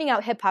 And I'm pointing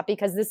out hip hop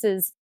because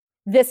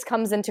this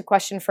comes into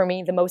question for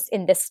me the most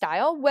in this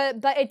style,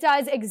 but it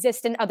does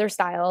exist in other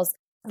styles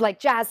like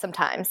jazz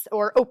sometimes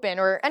or open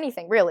or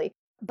anything really.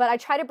 But I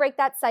try to break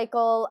that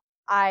cycle.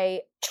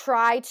 I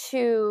try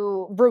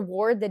to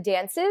reward the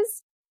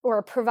dances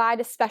or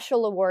provide a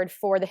special award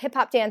for the hip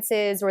hop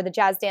dances or the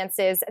jazz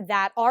dances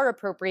that are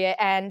appropriate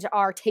and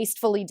are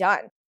tastefully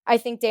done. I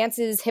think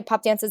dances, hip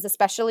hop dances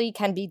especially,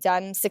 can be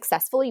done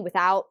successfully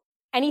without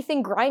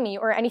anything grimy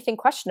or anything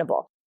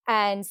questionable.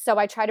 And so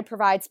I try to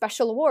provide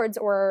special awards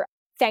or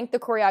thank the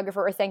choreographer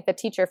or thank the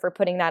teacher for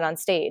putting that on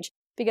stage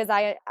because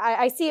I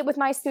see it with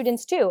my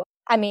students too.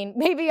 I mean,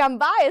 maybe I'm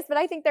biased, but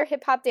I think their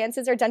hip hop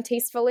dances are done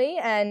tastefully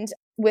and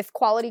with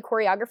quality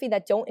choreography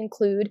that don't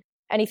include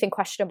anything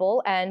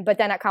questionable. But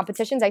then at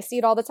competitions, I see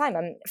it all the time.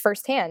 I'm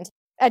firsthand,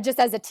 just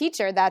as a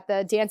teacher, that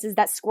the dances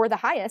that score the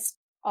highest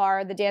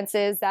are the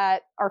dances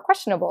that are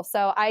questionable.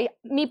 So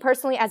me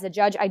personally, as a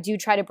judge, I do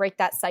try to break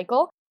that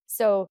cycle.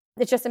 So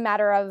it's just a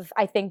matter of,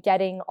 I think,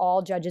 getting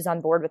all judges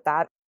on board with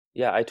that.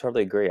 Yeah, I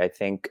totally agree. I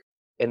think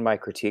in my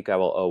critique, I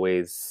will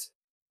always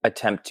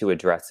attempt to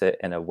address it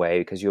in a way,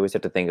 because you always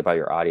have to think about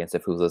your audience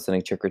of who's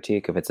listening to your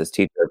critique, if it's a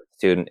teacher,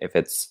 student, if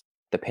it's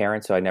the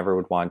parent. So I never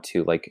would want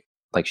to, like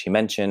she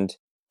mentioned,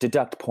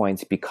 deduct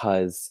points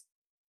because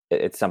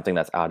it's something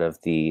that's out of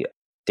the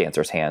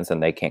dancer's hands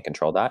and they can't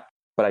control that.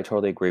 But I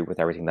totally agree with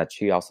everything that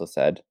she also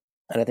said.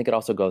 And I think it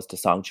also goes to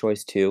song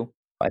choice too.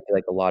 I feel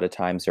like a lot of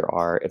times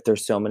if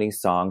there's so many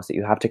songs that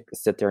you have to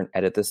sit there and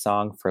edit the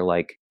song for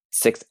like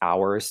 6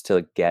 hours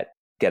to get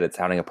it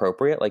sounding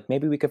appropriate, like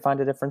maybe we could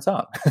find a different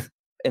song.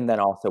 And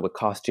then also with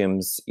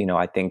costumes,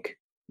 I think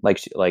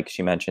like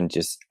she mentioned,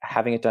 just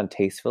having it done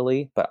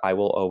tastefully, but I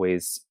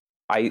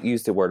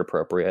use the word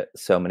appropriate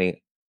so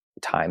many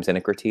times in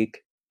a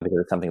critique because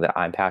it's something that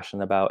I'm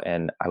passionate about.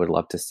 And I would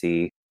love to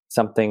see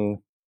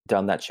something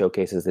done that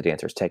showcases the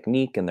dancer's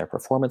technique and their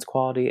performance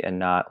quality, and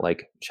not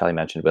like Shelly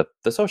mentioned with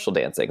the social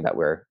dancing that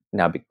we're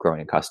now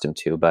growing accustomed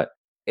to. But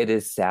it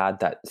is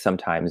sad that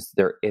sometimes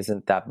there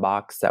isn't that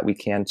box that we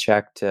can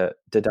check to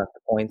deduct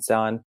points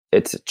on.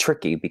 It's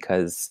tricky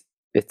because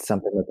it's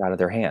something that's out of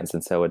their hands.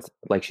 And so it's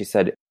like she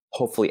said,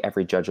 hopefully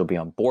every judge will be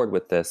on board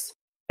with this.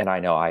 And I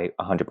know I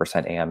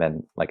 100% am.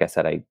 And like I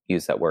said, I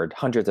use that word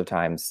hundreds of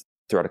times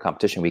throughout a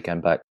competition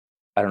weekend, but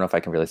I don't know if I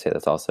can really say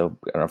this also.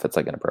 I don't know if it's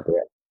like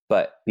inappropriate,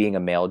 but being a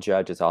male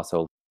judge is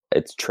also,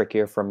 it's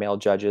trickier for male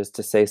judges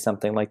to say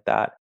something like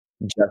that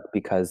just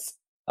because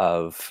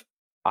of,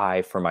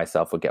 I for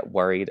myself would get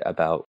worried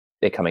about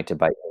it coming to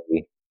bite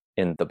me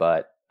in the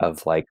butt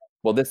of like,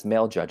 well, this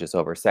male judge is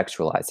over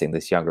sexualizing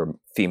this younger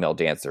female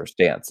dancer's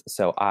dance.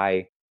 So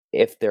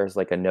if there's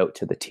like a note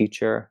to the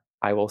teacher,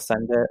 I will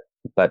send it.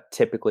 But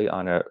typically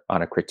on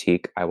a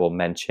critique, I will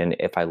mention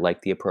if I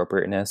like the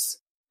appropriateness,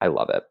 I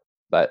love it.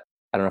 But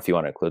I don't know if you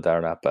want to include that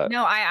or not. But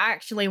no, I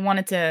actually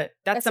wanted to.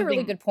 That's something, a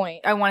really good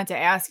point. I wanted to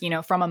ask.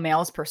 From a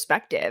male's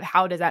perspective,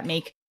 how does that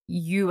make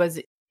you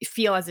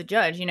feel as a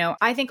judge?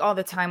 I think all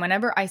the time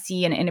whenever I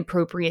see an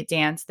inappropriate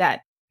dance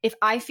that if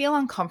I feel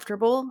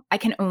uncomfortable, I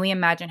can only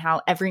imagine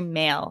how every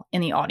male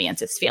in the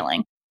audience is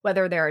feeling,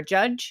 whether they're a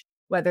judge,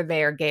 whether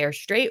they are gay or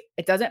straight,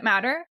 it doesn't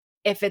matter.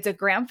 If it's a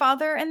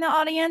grandfather in the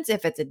audience,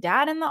 if it's a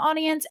dad in the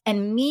audience,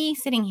 and me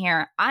sitting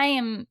here, I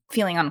am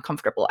feeling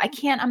uncomfortable. I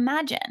can't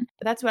imagine.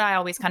 That's what I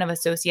always kind of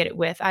associate it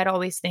with. I'd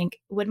always think,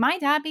 would my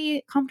dad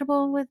be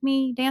comfortable with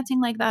me dancing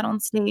like that on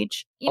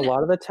stage? A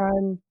lot of the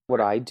time,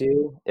 what I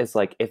do is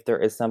like, if there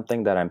is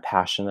something that I'm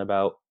passionate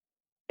about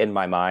in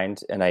my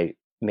mind, and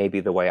maybe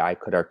the way I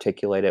could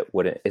articulate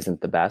it isn't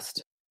the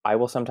best, I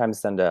will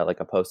sometimes send a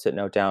Post-it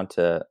note down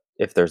to,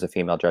 if there's a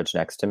female judge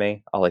next to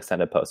me, I'll like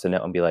send a Post-it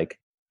note and be like,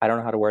 I don't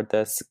know how to word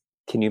this.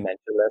 Can you mention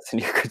this in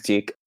your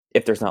critique?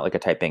 If there's not like a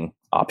typing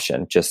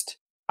option,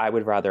 I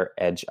would rather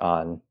edge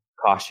on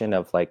caution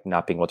of like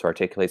not being able to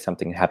articulate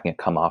something and having it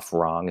come off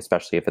wrong,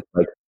 especially if it's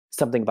like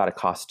something about a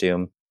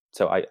costume.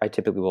 So I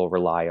typically will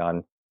rely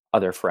on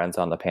other friends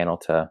on the panel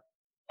to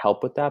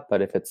help with that.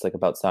 But if it's like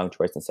about song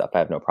choice and stuff, I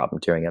have no problem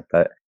doing it.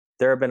 But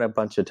there have been a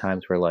bunch of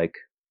times where like,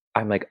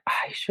 I'm like,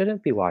 I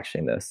shouldn't be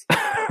watching this.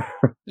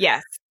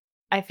 Yes.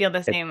 I feel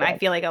the same. I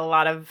feel like a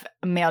lot of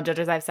male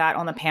judges I've sat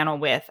on the panel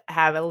with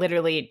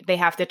they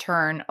have to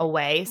turn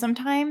away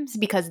sometimes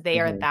because they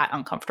are that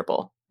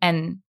uncomfortable.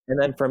 And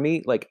then for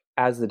me, like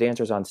as the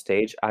dancers on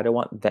stage, I don't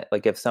want that,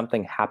 like if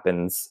something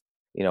happens,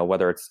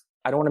 whether it's,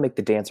 I don't want to make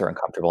the dancer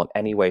uncomfortable in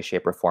any way,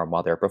 shape or form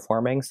while they're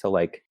performing. So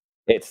like,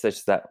 it's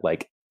just that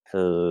like,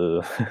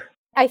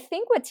 I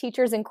think what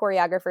teachers and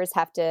choreographers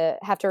have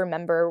to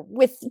remember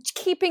with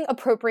keeping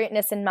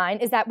appropriateness in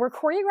mind is that we're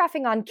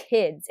choreographing on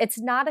kids. It's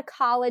not a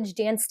college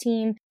dance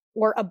team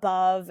or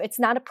above. It's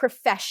not a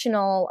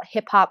professional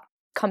hip hop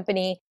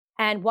company.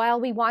 And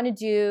while we want to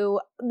do,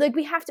 like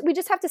we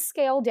just have to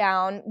scale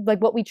down like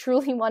what we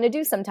truly want to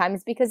do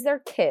sometimes because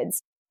they're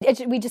kids.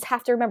 We just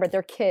have to remember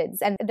they're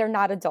kids and they're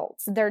not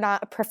adults. They're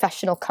not a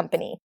professional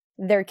company.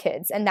 They're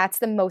kids. And that's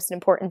the most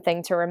important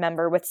thing to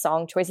remember with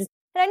song choices.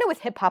 And I know with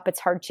hip hop, it's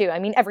hard too. I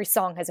mean, every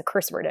song has a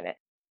curse word in it.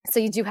 So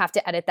you do have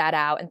to edit that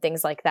out and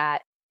things like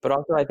that. But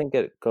also I think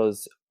it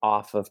goes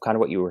off of kind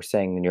of what you were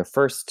saying in your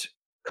first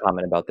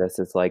comment about this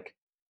is like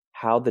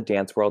how the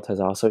dance world has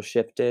also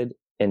shifted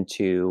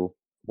into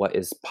what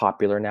is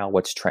popular now,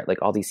 what's trend,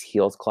 like all these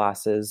heels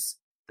classes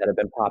that have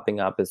been popping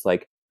up is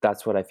like,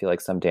 that's what I feel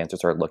like some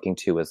dancers are looking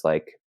to as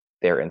like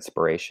their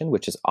inspiration,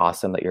 which is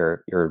awesome that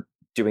you're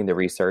doing the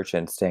research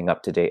and staying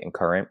up to date and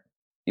current.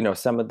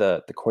 Some of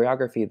the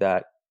choreography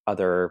that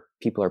other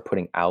people are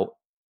putting out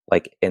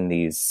like in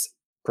these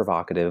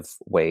provocative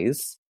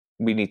ways,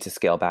 we need to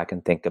scale back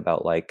and think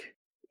about like,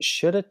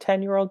 should a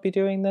 10-year-old be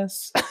doing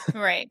this?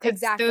 Right.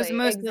 Exactly. Those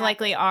most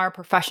likely are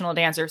professional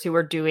dancers who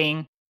are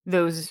doing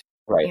those,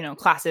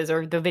 classes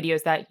or the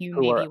videos that you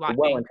may be watching.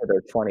 Well into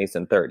their 20s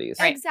and 30s.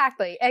 Right.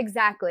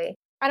 Exactly.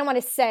 I don't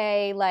want to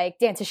say like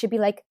dances should be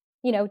like,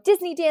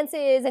 Disney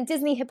dances and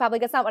Disney hip hop.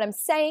 Like that's not what I'm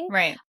saying.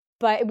 Right.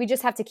 But we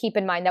just have to keep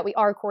in mind that we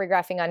are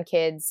choreographing on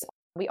kids.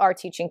 We are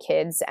teaching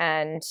kids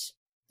and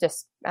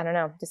just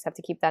have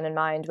to keep that in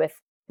mind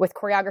with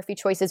choreography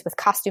choices, with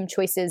costume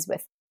choices,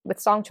 with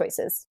song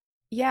choices.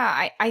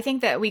 Yeah, I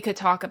think that we could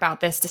talk about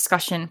this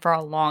discussion for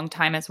a long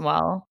time as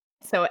well.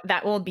 So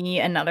that will be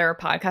another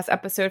podcast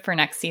episode for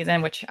next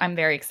season, which I'm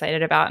very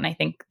excited about. And I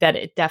think that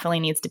it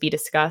definitely needs to be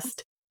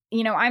discussed.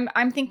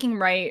 I'm thinking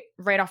right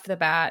off the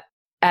bat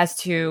as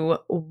to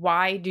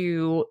why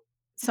do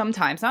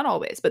sometimes, not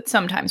always, but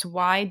sometimes,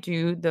 why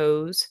do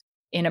those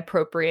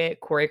inappropriate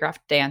choreographed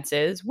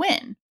dances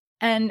win?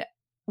 And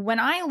when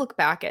I look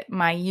back at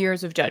my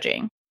years of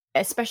judging,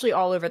 especially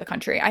all over the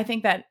country, I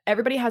think that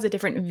everybody has a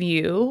different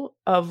view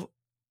of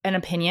an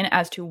opinion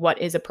as to what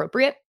is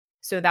appropriate.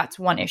 So that's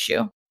one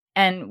issue.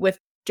 And with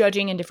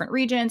judging in different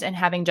regions and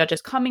having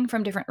judges coming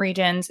from different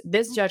regions,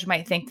 this judge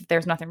might think that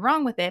there's nothing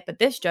wrong with it, but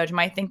this judge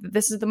might think that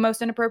this is the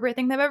most inappropriate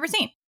thing they've ever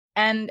seen.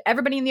 And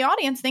everybody in the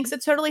audience thinks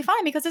it's totally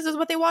fine because this is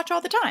what they watch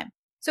all the time.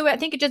 So I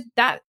think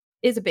that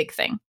is a big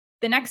thing.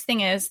 The next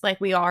thing is, like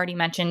we already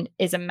mentioned,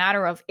 is a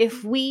matter of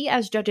if we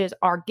as judges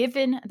are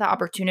given the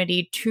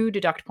opportunity to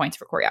deduct points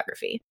for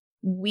choreography.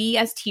 We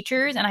as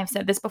teachers, and I've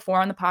said this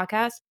before on the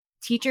podcast,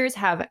 teachers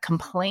have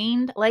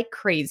complained like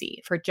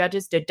crazy for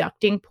judges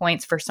deducting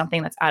points for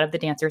something that's out of the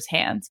dancer's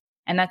hands.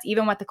 And that's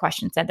even what the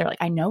question said. They're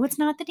like, I know it's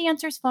not the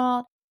dancer's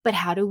fault, but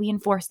how do we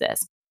enforce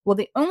this? Well,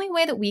 the only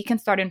way that we can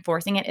start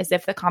enforcing it is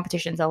if the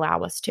competitions allow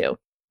us to.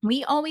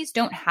 We always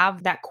don't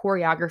have that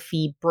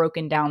choreography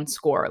broken down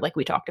score like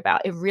we talked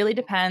about. It really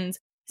depends.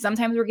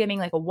 Sometimes we're giving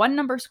like a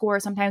 1-number score.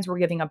 Sometimes we're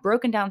giving a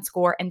broken down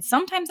score. And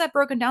sometimes that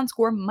broken down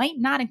score might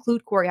not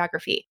include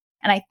choreography.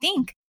 And I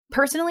think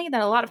personally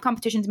that a lot of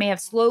competitions may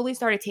have slowly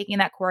started taking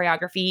that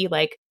choreography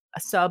like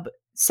a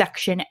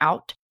subsection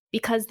out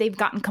because they've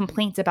gotten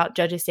complaints about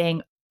judges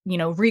saying,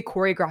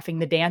 re-choreographing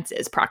the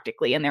dances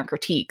practically in their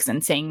critiques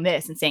and saying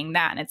this and saying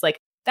that. And it's like,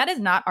 that is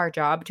not our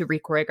job to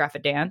re-choreograph a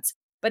dance.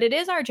 But it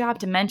is our job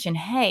to mention,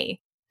 hey,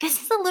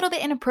 this is a little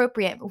bit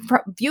inappropriate.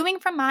 Viewing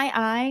from my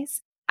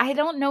eyes, I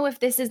don't know if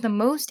this is the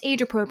most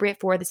age appropriate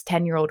for this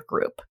 10-year-old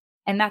group.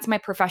 And that's my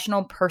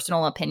professional,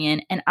 personal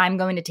opinion. And I'm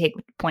going to take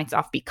points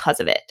off because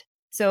of it.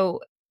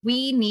 So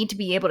we need to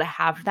be able to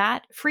have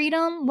that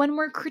freedom when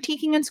we're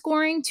critiquing and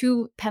scoring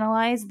to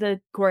penalize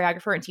the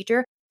choreographer and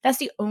teacher. That's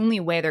the only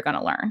way they're going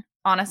to learn,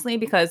 honestly,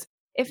 because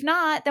if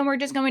not, then we're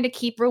just going to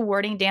keep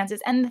rewarding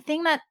dances. And the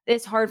thing that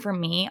is hard for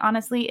me,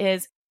 honestly,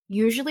 is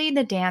usually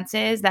the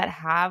dances that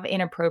have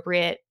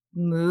inappropriate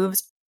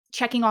moves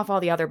checking off all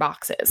the other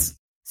boxes.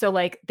 So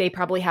like they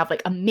probably have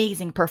like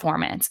amazing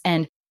performance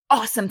and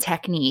awesome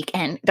technique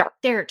and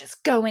they're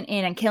just going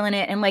in and killing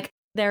it. And like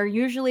they're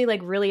usually like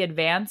really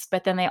advanced,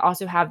 but then they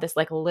also have this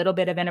like little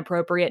bit of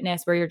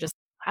inappropriateness where you're just,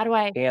 how do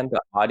I? And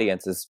the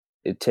audience is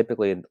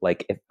typically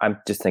like, if I'm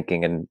just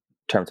thinking in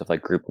terms of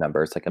like group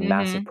numbers, like a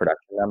massive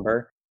production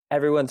number,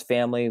 everyone's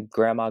family,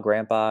 grandma,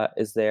 grandpa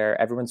is there,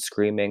 everyone's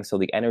screaming. So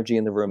the energy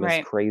in the room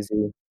is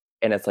crazy.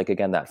 And it's like,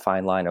 again, that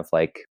fine line of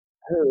like,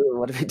 oh,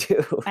 what do we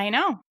do? I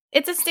know.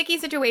 It's a sticky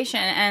situation.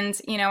 And,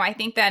 you know, I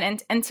think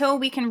that until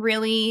we can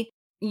really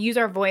use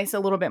our voice a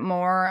little bit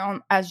more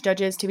as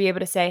judges to be able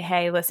to say,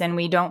 hey, listen,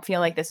 we don't feel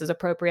like this is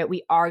appropriate.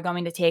 We are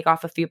going to take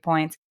off a few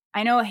points.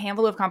 I know a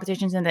handful of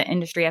competitions in the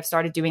industry have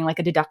started doing like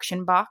a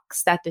deduction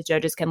box that the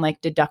judges can like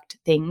deduct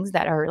things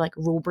that are like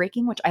rule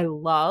breaking, which I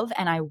love.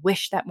 And I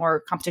wish that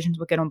more competitions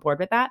would get on board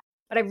with that.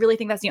 But I really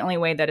think that's the only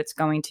way that it's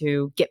going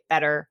to get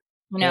better.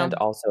 You know? And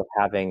also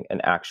having an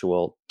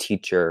actual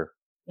teacher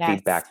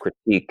feedback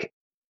critique.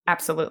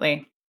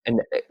 Absolutely.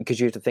 And because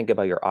you have to think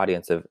about your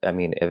audience of, I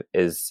mean,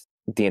 is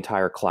the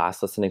entire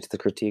class listening to the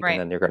critique and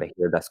then they're going to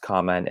hear this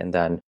comment. And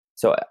then,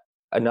 so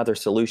another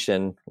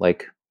solution,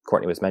 like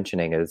Courtney was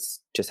mentioning, is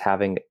just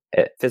having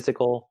a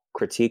physical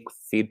critique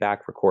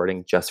feedback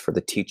recording just for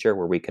the teacher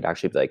where we could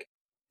actually be like,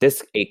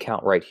 this 8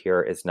 count right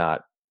here is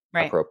not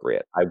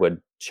appropriate. I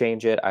would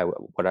change it.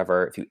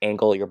 Whatever. If you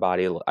angle your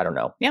body, I don't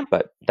know. Yeah.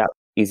 But that's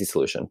easy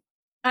solution.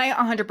 I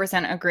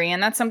 100% agree.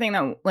 And that's something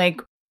that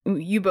like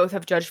you both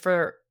have judged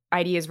for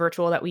Ideas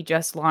Virtual that we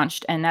just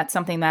launched. And that's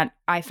something that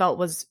I felt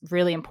was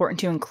really important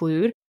to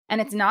include.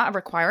 And it's not a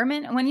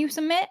requirement when you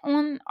submit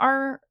on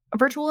our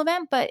virtual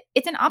event, but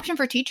it's an option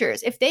for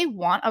teachers. If they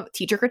want a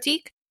teacher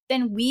critique,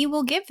 then we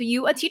will give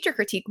you a teacher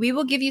critique. We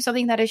will give you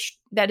something that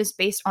is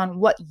based on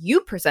what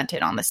you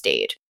presented on the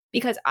stage.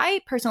 Because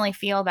I personally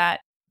feel that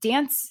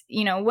dance,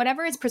 you know,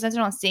 whatever is presented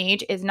on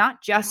stage is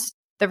not just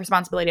the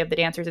responsibility of the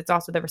dancers. It's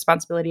also the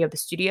responsibility of the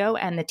studio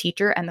and the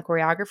teacher and the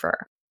choreographer.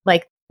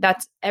 Like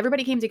that's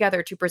everybody came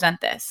together to present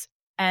this.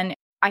 And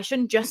I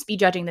shouldn't just be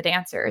judging the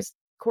dancers.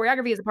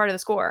 Choreography is a part of the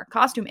score.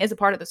 Costume is a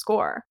part of the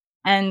score.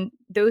 And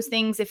those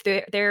things, if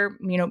they're,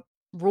 you know,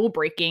 rule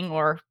breaking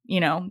or, you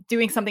know,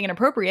 doing something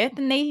inappropriate,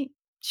 then they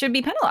should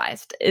be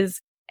penalized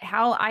is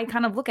how I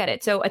kind of look at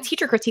it. So a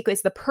teacher critique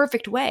is the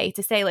perfect way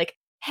to say like,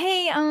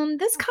 hey,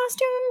 this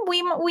costume,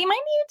 we might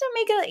need to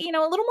make it, you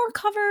know, a little more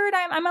covered.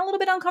 I'm a little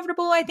bit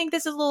uncomfortable. I think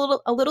this is a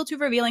little too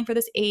revealing for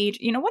this age,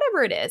 you know,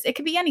 whatever it is. It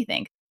could be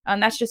anything.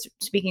 That's just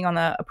speaking on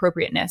the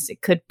appropriateness.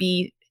 It could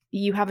be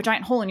you have a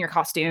giant hole in your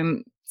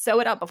costume, sew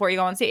it up before you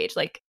go on stage,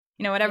 like,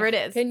 you know, whatever it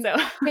is. Pin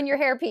your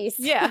hairpiece.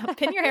 Yeah,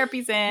 pin your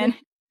hairpiece in.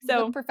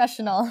 So look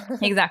professional.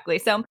 Exactly.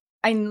 So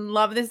I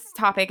love this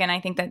topic, and I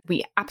think that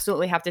we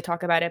absolutely have to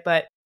talk about it.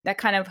 But that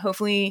kind of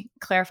hopefully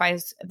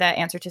clarifies the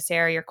answer to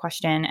Sarah, your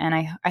question, and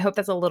I hope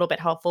that's a little bit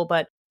helpful.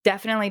 But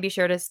definitely be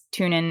sure to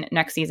tune in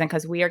next season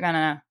because we are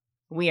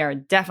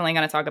definitely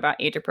gonna talk about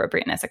age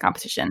appropriateness at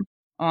competition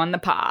on the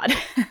pod.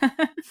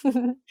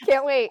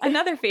 Can't wait.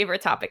 Another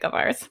favorite topic of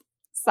ours.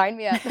 Sign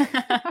me up.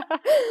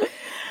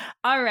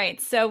 All right.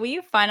 So we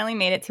finally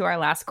made it to our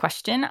last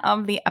question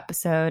of the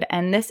episode.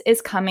 And this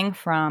is coming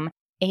from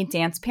a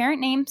dance parent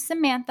named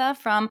Samantha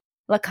from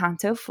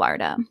Lecanto,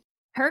 Florida.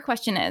 Her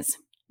question is,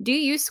 do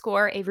you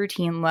score a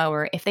routine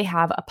lower if they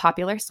have a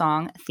popular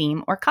song,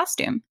 theme, or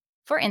costume?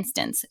 For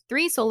instance,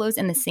 3 solos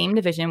in the same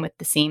division with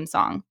the same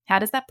song. How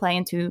does that play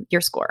into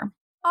your score?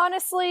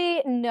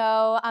 Honestly,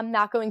 no, I'm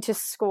not going to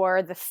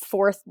score the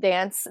 4th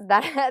dance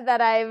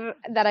that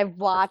I've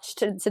watched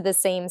to the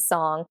same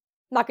song.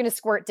 I'm not going to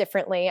score it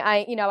differently.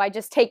 I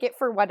just take it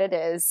for what it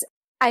is.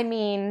 I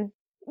mean,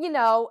 you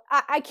know,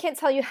 I can't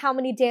tell you how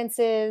many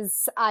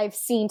dances I've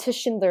seen to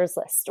Schindler's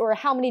List or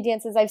how many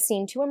dances I've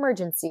seen to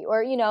Emergency,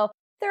 or, you know,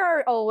 there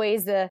are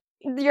always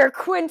your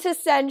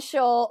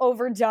quintessential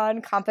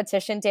overdone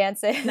competition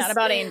dances. Not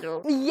about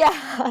angels.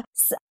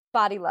 Yes.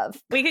 Body Love.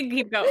 We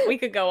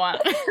could go on.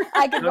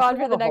 I could go on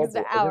for the next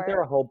hour. Is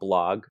there a whole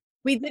blog?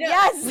 We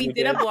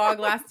did a blog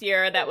last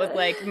year that was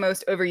like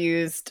most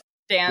overused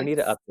dance. We need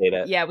to update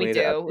it. Yeah, we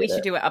do. We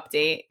should do an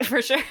update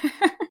for sure.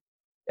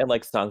 And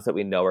like songs that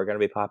we know are going to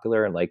be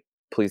popular, and like,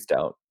 please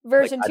don't.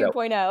 Version like,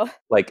 2.0.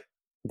 Like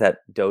that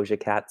Doja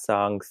Cat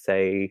song,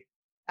 Say.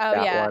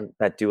 Oh, yeah. One,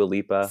 that Dua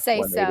Lipa.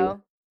 Say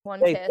So. One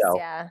Say Kiss, So.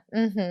 Yeah.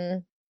 Mm-hmm.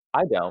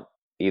 I don't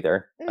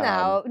either.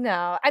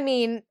 No. I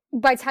mean,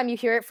 by the time you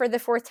hear it for the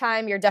 4th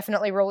time, you're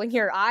definitely rolling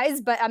your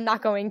eyes, but I'm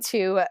not going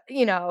to,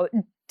 you know,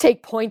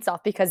 take points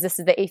off because this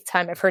is the 8th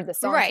time I've heard the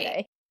song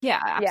today. Yeah,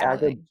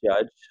 absolutely. As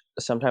a judge,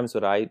 sometimes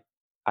what I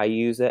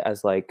use it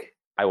as like,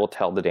 I will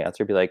tell the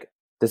dancer, be like,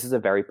 this is a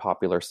very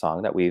popular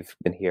song that we've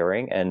been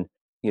hearing, and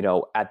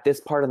at this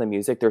part of the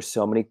music, there's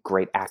so many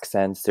great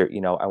accents there.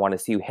 I want to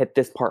see you hit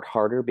this part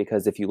harder,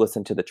 because if you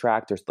listen to the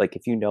track, there's like,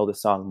 if you know the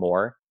song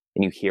more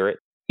and you hear it,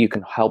 you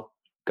can help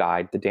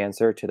guide the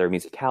dancer to their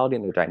musicality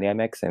and their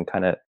dynamics and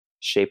kind of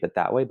shape it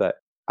that way. But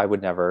I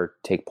would never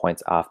take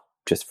points off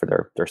just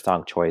for their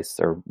song choice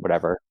or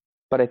whatever.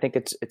 But I think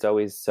it's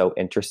always so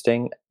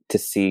interesting to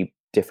see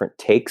different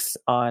takes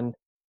on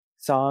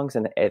songs.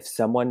 And if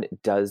someone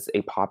does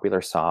a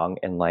popular song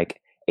in like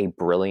a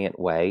brilliant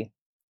way,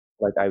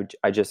 like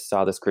I just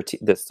saw this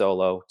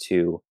solo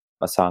to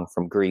a song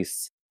from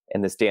Greece,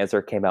 and this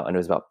dancer came out and it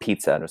was about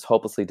pizza, and it was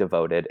hopelessly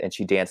devoted, and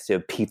she danced to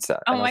pizza.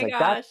 Oh And I was my like,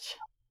 that's gosh.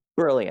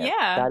 brilliant.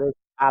 Yeah. That is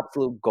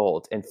absolute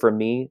gold. And for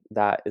me,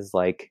 that is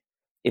like,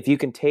 if you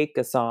can take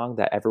a song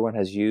that everyone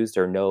has used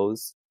or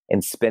knows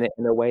and spin it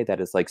in a way that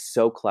is like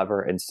so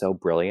clever and so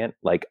brilliant,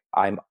 like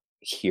I'm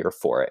here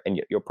for it.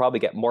 And you'll probably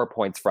get more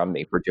points from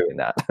me for doing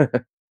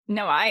that.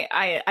 No,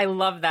 I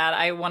love that.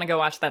 I want to go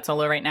watch that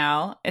solo right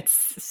now. That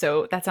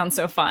sounds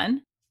so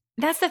fun.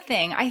 That's the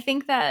thing. I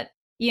think that,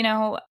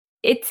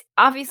 it's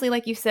obviously,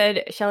 like you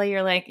said, Shelly,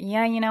 you're like,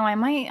 yeah, I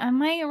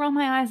might roll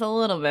my eyes a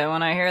little bit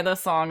when I hear the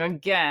song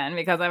again,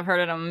 because I've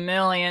heard it a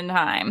million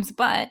times.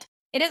 But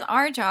it is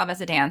our job as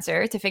a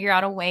dancer to figure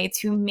out a way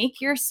to make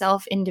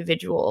yourself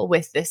individual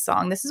with this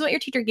song. This is what your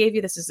teacher gave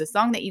you. This is the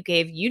song that you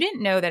gave. You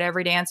didn't know that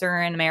every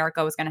dancer in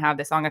America was going to have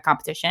this song at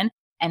competition,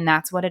 and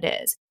that's what it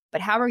is.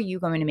 But how are you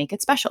going to make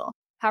it special?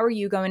 How are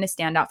you going to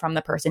stand out from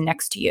the person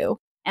next to you?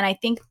 And I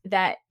think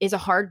that is a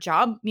hard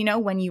job,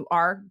 when you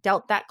are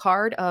dealt that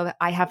card of,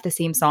 I have the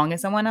same song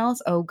as someone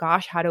else. Oh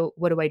gosh,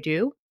 what do I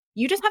do?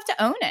 You just have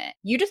to own it.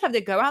 You just have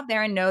to go out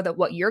there and know that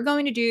what you're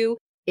going to do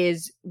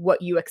is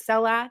what you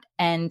excel at,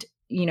 and,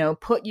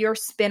 put your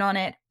spin on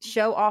it,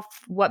 show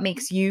off what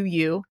makes you,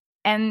 you,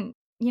 and,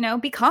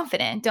 be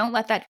confident. Don't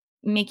let that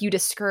make you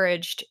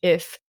discouraged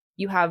if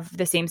you have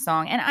the same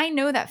song. And I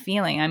know that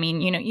feeling. I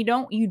mean, you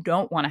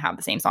don't want to have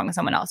the same song as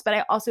someone else. But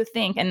I also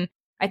think, and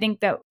I think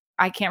that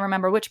I can't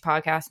remember which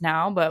podcast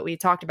now, but we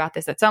talked about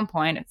this at some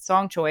point, it's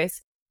song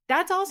choice.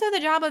 That's also the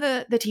job of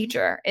the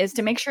teacher, is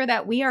to make sure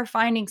that we are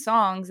finding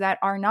songs that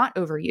are not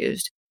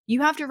overused.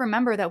 You have to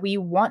remember that we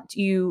want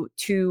you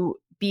to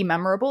be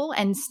memorable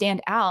and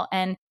stand out.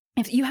 And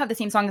if you have the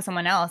same song as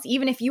someone else,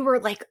 even if you were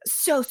like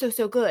so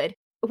good,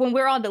 when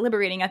we're all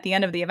deliberating at the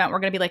end of the event, we're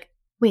going to be like,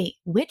 wait,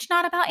 which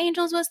Not About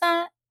Angels was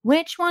that?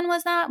 Which one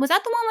was that? Was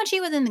that the one when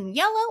she was in the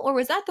yellow, or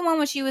was that the one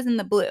when she was in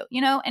the blue?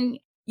 And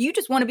you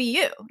just want to be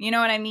you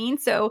know what I mean?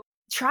 So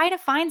try to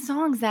find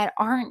songs that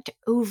aren't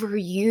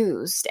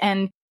overused.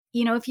 And,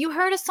 if you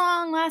heard a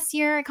song last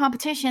year at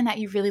competition that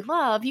you really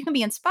love, you can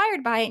be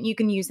inspired by it, and you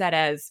can use that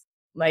as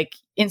like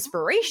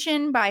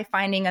inspiration by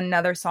finding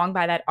another song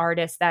by that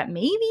artist that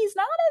maybe is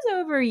not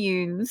as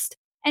overused,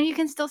 and you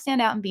can still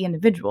stand out and be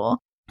individual.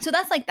 So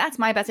that's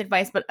my best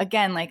advice. But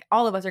again, like,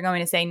 all of us are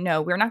going to say,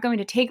 no, we're not going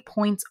to take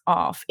points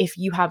off if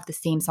you have the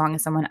same song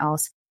as someone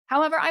else.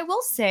 However, I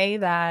will say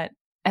that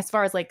as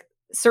far as like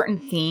certain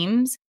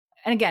themes,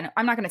 and again,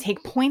 I'm not going to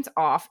take points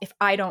off if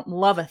I don't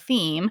love a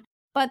theme,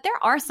 but there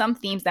are some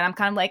themes that I'm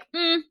kind of like,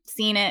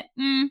 seen it,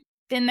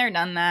 been there,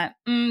 done that,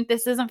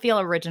 this doesn't feel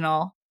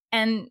original.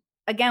 And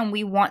again,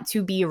 we want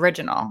to be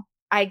original.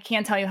 I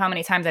can't tell you how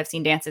many times I've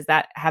seen dances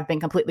that have been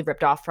completely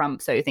ripped off from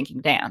So You Think You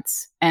Can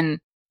Dance. And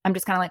I'm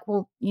just kind of like,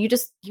 well,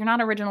 you're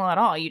not original at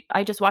all.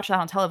 I just watched that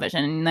on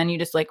television, and then you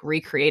just like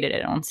recreated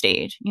it on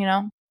stage,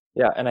 Yeah.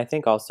 And I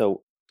think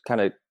also,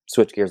 kind of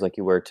switch gears like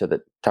you were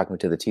to talking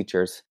to the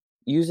teachers,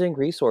 using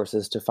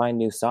resources to find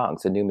new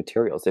songs and new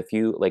materials. If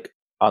you like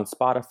on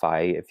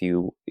Spotify, if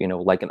you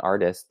like an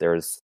artist,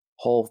 there's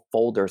whole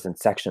folders and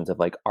sections of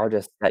like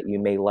artists that you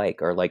may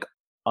like, or like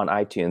on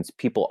iTunes,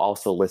 people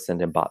also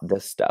listened and bought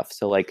this stuff.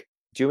 So like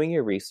doing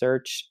your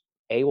research,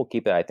 will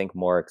keep it, I think,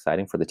 more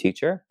exciting for the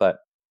teacher, but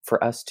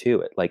for us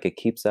too, it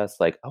keeps us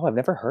like, oh, I've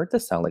never heard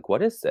this song. Like,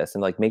 what is this?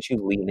 And like makes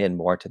you lean in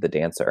more to the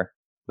dancer.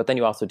 But then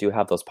you also do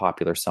have those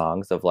popular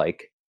songs of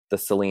like the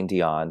Celine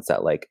Dion's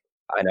that, like,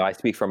 I know I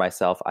speak for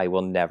myself, I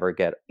will never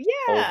get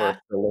over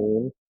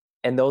Celine.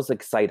 And those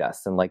excite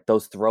us. And like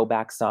those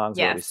throwback songs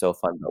are always so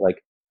fun. But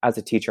like as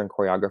a teacher and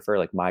choreographer,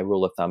 like my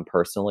rule of thumb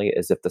personally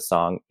is if the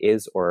song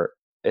is or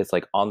is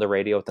like on the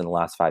radio within the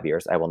last 5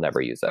 years, I will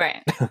never use it.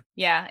 Right.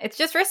 Yeah. It's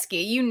just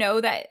risky.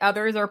 That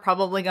others are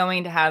probably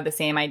going to have the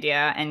same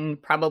idea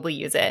and probably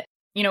use it.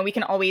 We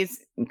can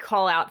always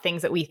call out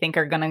things that we think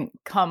are going to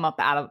come up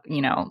out of,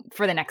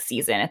 for the next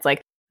season. It's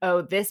like,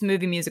 oh, this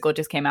movie musical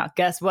just came out.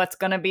 Guess what's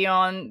going to be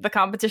on the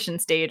competition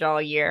stage all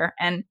year?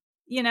 And,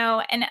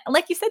 and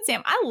like you said,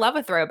 Sam, I love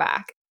a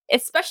throwback,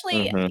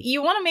 especially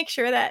you want to make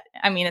sure that,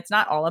 it's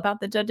not all about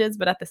the judges,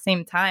 but at the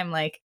same time,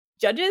 like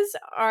judges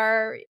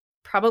are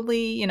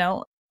probably,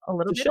 a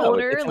little bit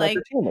older. Like,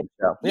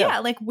 yeah,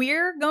 like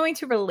we're going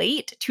to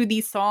relate to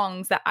these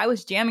songs that I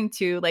was jamming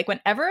to. Like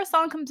whenever a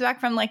song comes back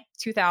from like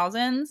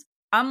 2000s,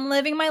 I'm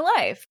living my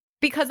life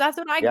because that's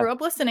what I grew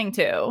up listening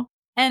to.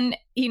 And,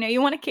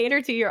 you want to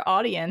cater to your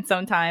audience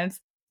sometimes.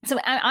 So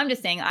I'm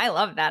just saying, I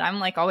love that. I'm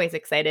like always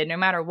excited no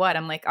matter what.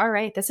 I'm like, all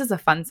right, this is a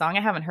fun song.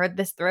 I haven't heard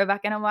this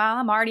throwback in a while.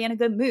 I'm already in a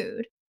good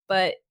mood.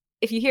 But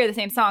if you hear the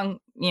same song,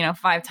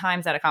 5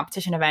 times at a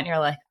competition event, you're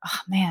like, oh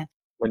man.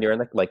 When you're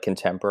in like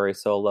contemporary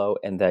solo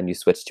and then you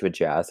switch to a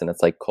jazz and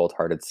it's like Cold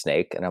Hearted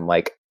Snake. And I'm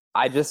like,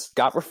 I just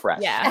got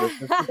refreshed. Yeah.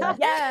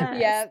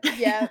 Yeah.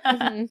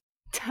 Mm-hmm.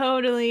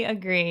 Totally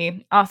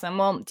agree. Awesome.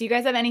 Well, do you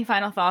guys have any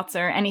final thoughts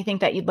or anything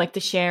that you'd like to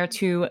share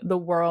to the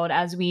world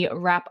as we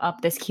wrap up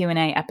this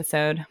Q&A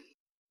episode?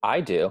 I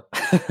do.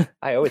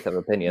 I always have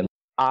opinions.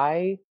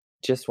 I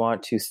just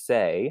want to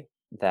say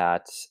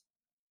that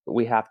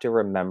we have to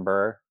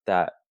remember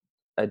that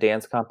a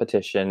dance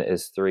competition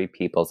is 3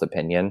 people's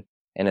opinion,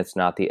 and it's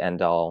not the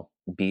end all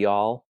be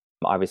all.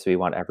 Obviously, we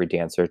want every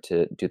dancer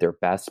to do their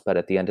best, but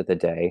at the end of the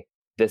day,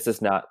 this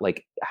is not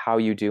like how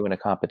you do in a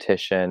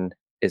competition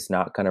is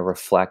not going to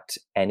reflect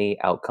any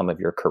outcome of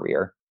your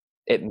career.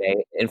 It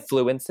may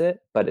influence it,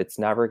 but it's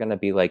never going to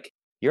be like,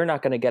 you're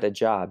not going to get a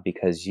job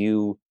because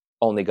you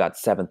only got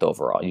 7th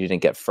overall. You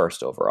didn't get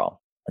 1st overall.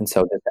 And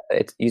so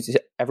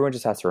everyone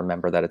just has to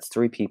remember that it's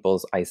 3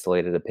 people's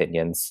isolated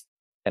opinions.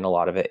 And a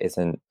lot of it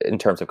isn't in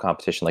terms of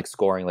competition, like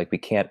scoring, like we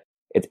can't,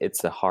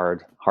 it's a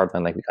hard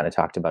line, like we kind of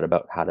talked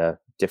about how to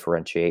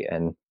differentiate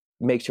and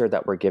make sure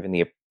that we're giving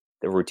the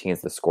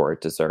routines the score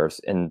it deserves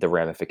and the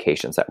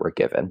ramifications that we're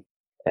given.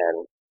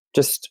 And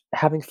just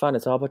having fun.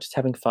 It's all about just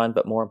having fun,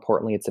 but more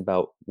importantly, it's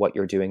about what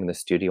you're doing in the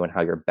studio and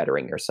how you're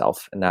bettering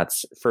yourself. And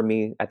that's, for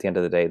me, at the end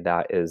of the day,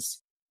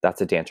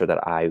 that's a dancer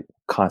that I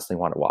constantly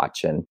want to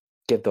watch and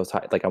give those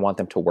high, like I want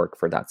them to work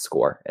for that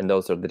score. And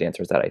those are the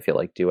dancers that I feel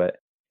like do it.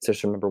 So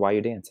just remember why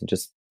you dance and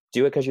just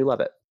do it because you love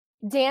it.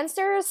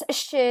 Dancers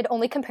should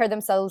only compare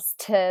themselves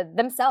to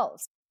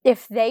themselves.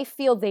 If they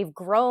feel they've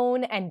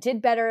grown and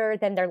did better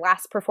than their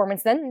last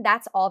performance, then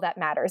that's all that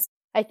matters.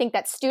 I think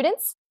that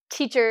students,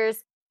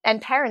 teachers, and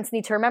parents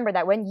need to remember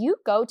that when you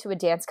go to a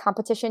dance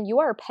competition, you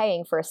are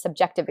paying for a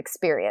subjective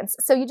experience.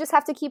 So you just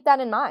have to keep that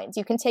in mind.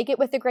 You can take it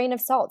with a grain of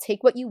salt.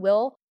 Take what you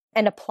will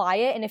and apply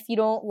it. And if you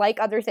don't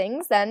like other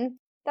things, then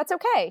that's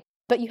okay.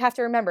 But you have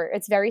to remember,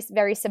 it's very,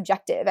 very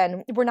subjective.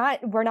 And we're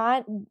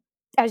not,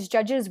 as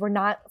judges, we're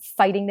not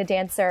fighting the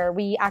dancer.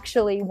 We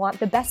actually want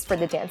the best for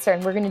the dancer.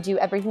 And we're going to do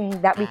everything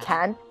that we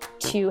can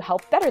to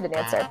help better the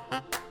dancer.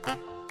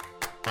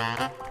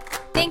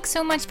 Thanks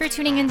so much for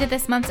tuning into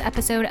this month's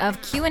episode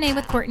of Q&A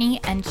with Courtney,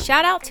 and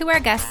shout out to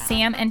our guests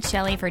Sam and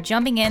Shelly for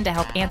jumping in to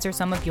help answer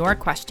some of your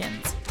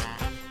questions.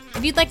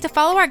 If you'd like to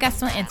follow our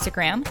guests on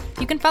Instagram,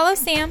 you can follow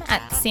Sam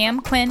at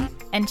Sam Quinn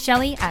and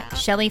Shelly at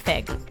Shelly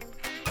Fig.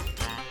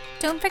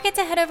 Don't forget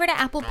to head over to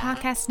Apple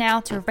Podcasts now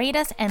to rate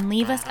us and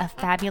leave us a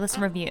fabulous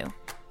review.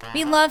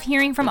 We love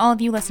hearing from all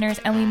of you listeners,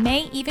 and we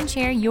may even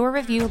share your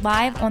review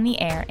live on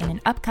the air in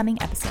an upcoming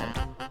episode.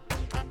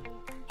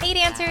 Hey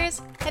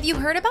dancers! Have you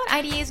heard about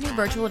IDA's new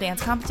virtual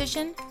dance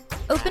competition?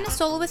 Open a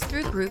Soloist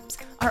through Groups,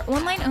 our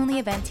online-only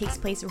event takes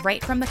place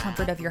right from the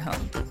comfort of your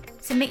home.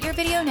 Submit your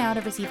video now to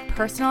receive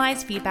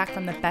personalized feedback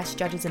from the best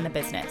judges in the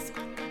business.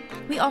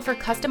 We offer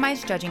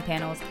customized judging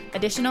panels,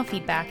 additional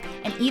feedback,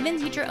 and even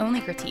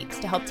teacher-only critiques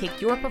to help take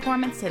your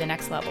performance to the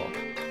next level.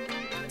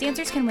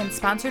 Dancers can win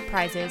sponsored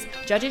prizes,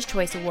 Judges'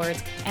 Choice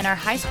Awards, and our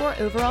high-score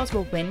overalls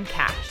will win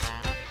cash.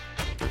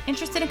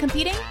 Interested in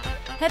competing?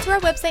 Head to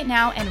our website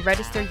now and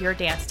register your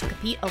dance to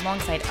compete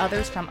alongside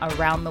others from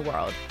around the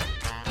world.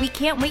 We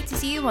can't wait to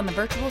see you on the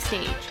virtual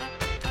stage.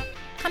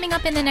 Coming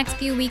up in the next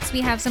few weeks, we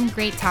have some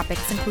great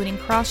topics, including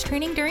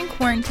cross-training during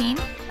quarantine,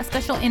 a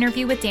special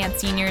interview with dance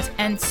seniors,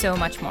 and so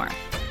much more.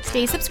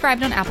 Stay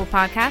subscribed on Apple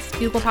Podcasts,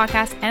 Google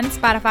Podcasts, and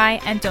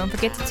Spotify, and don't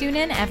forget to tune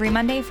in every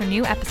Monday for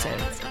new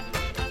episodes.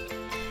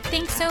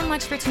 Thanks so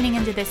much for tuning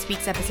into this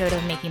week's episode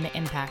of Making the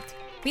Impact.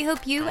 We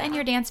hope you and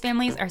your dance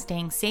families are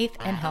staying safe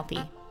and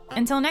healthy.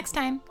 Until next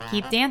time,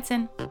 keep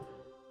dancing.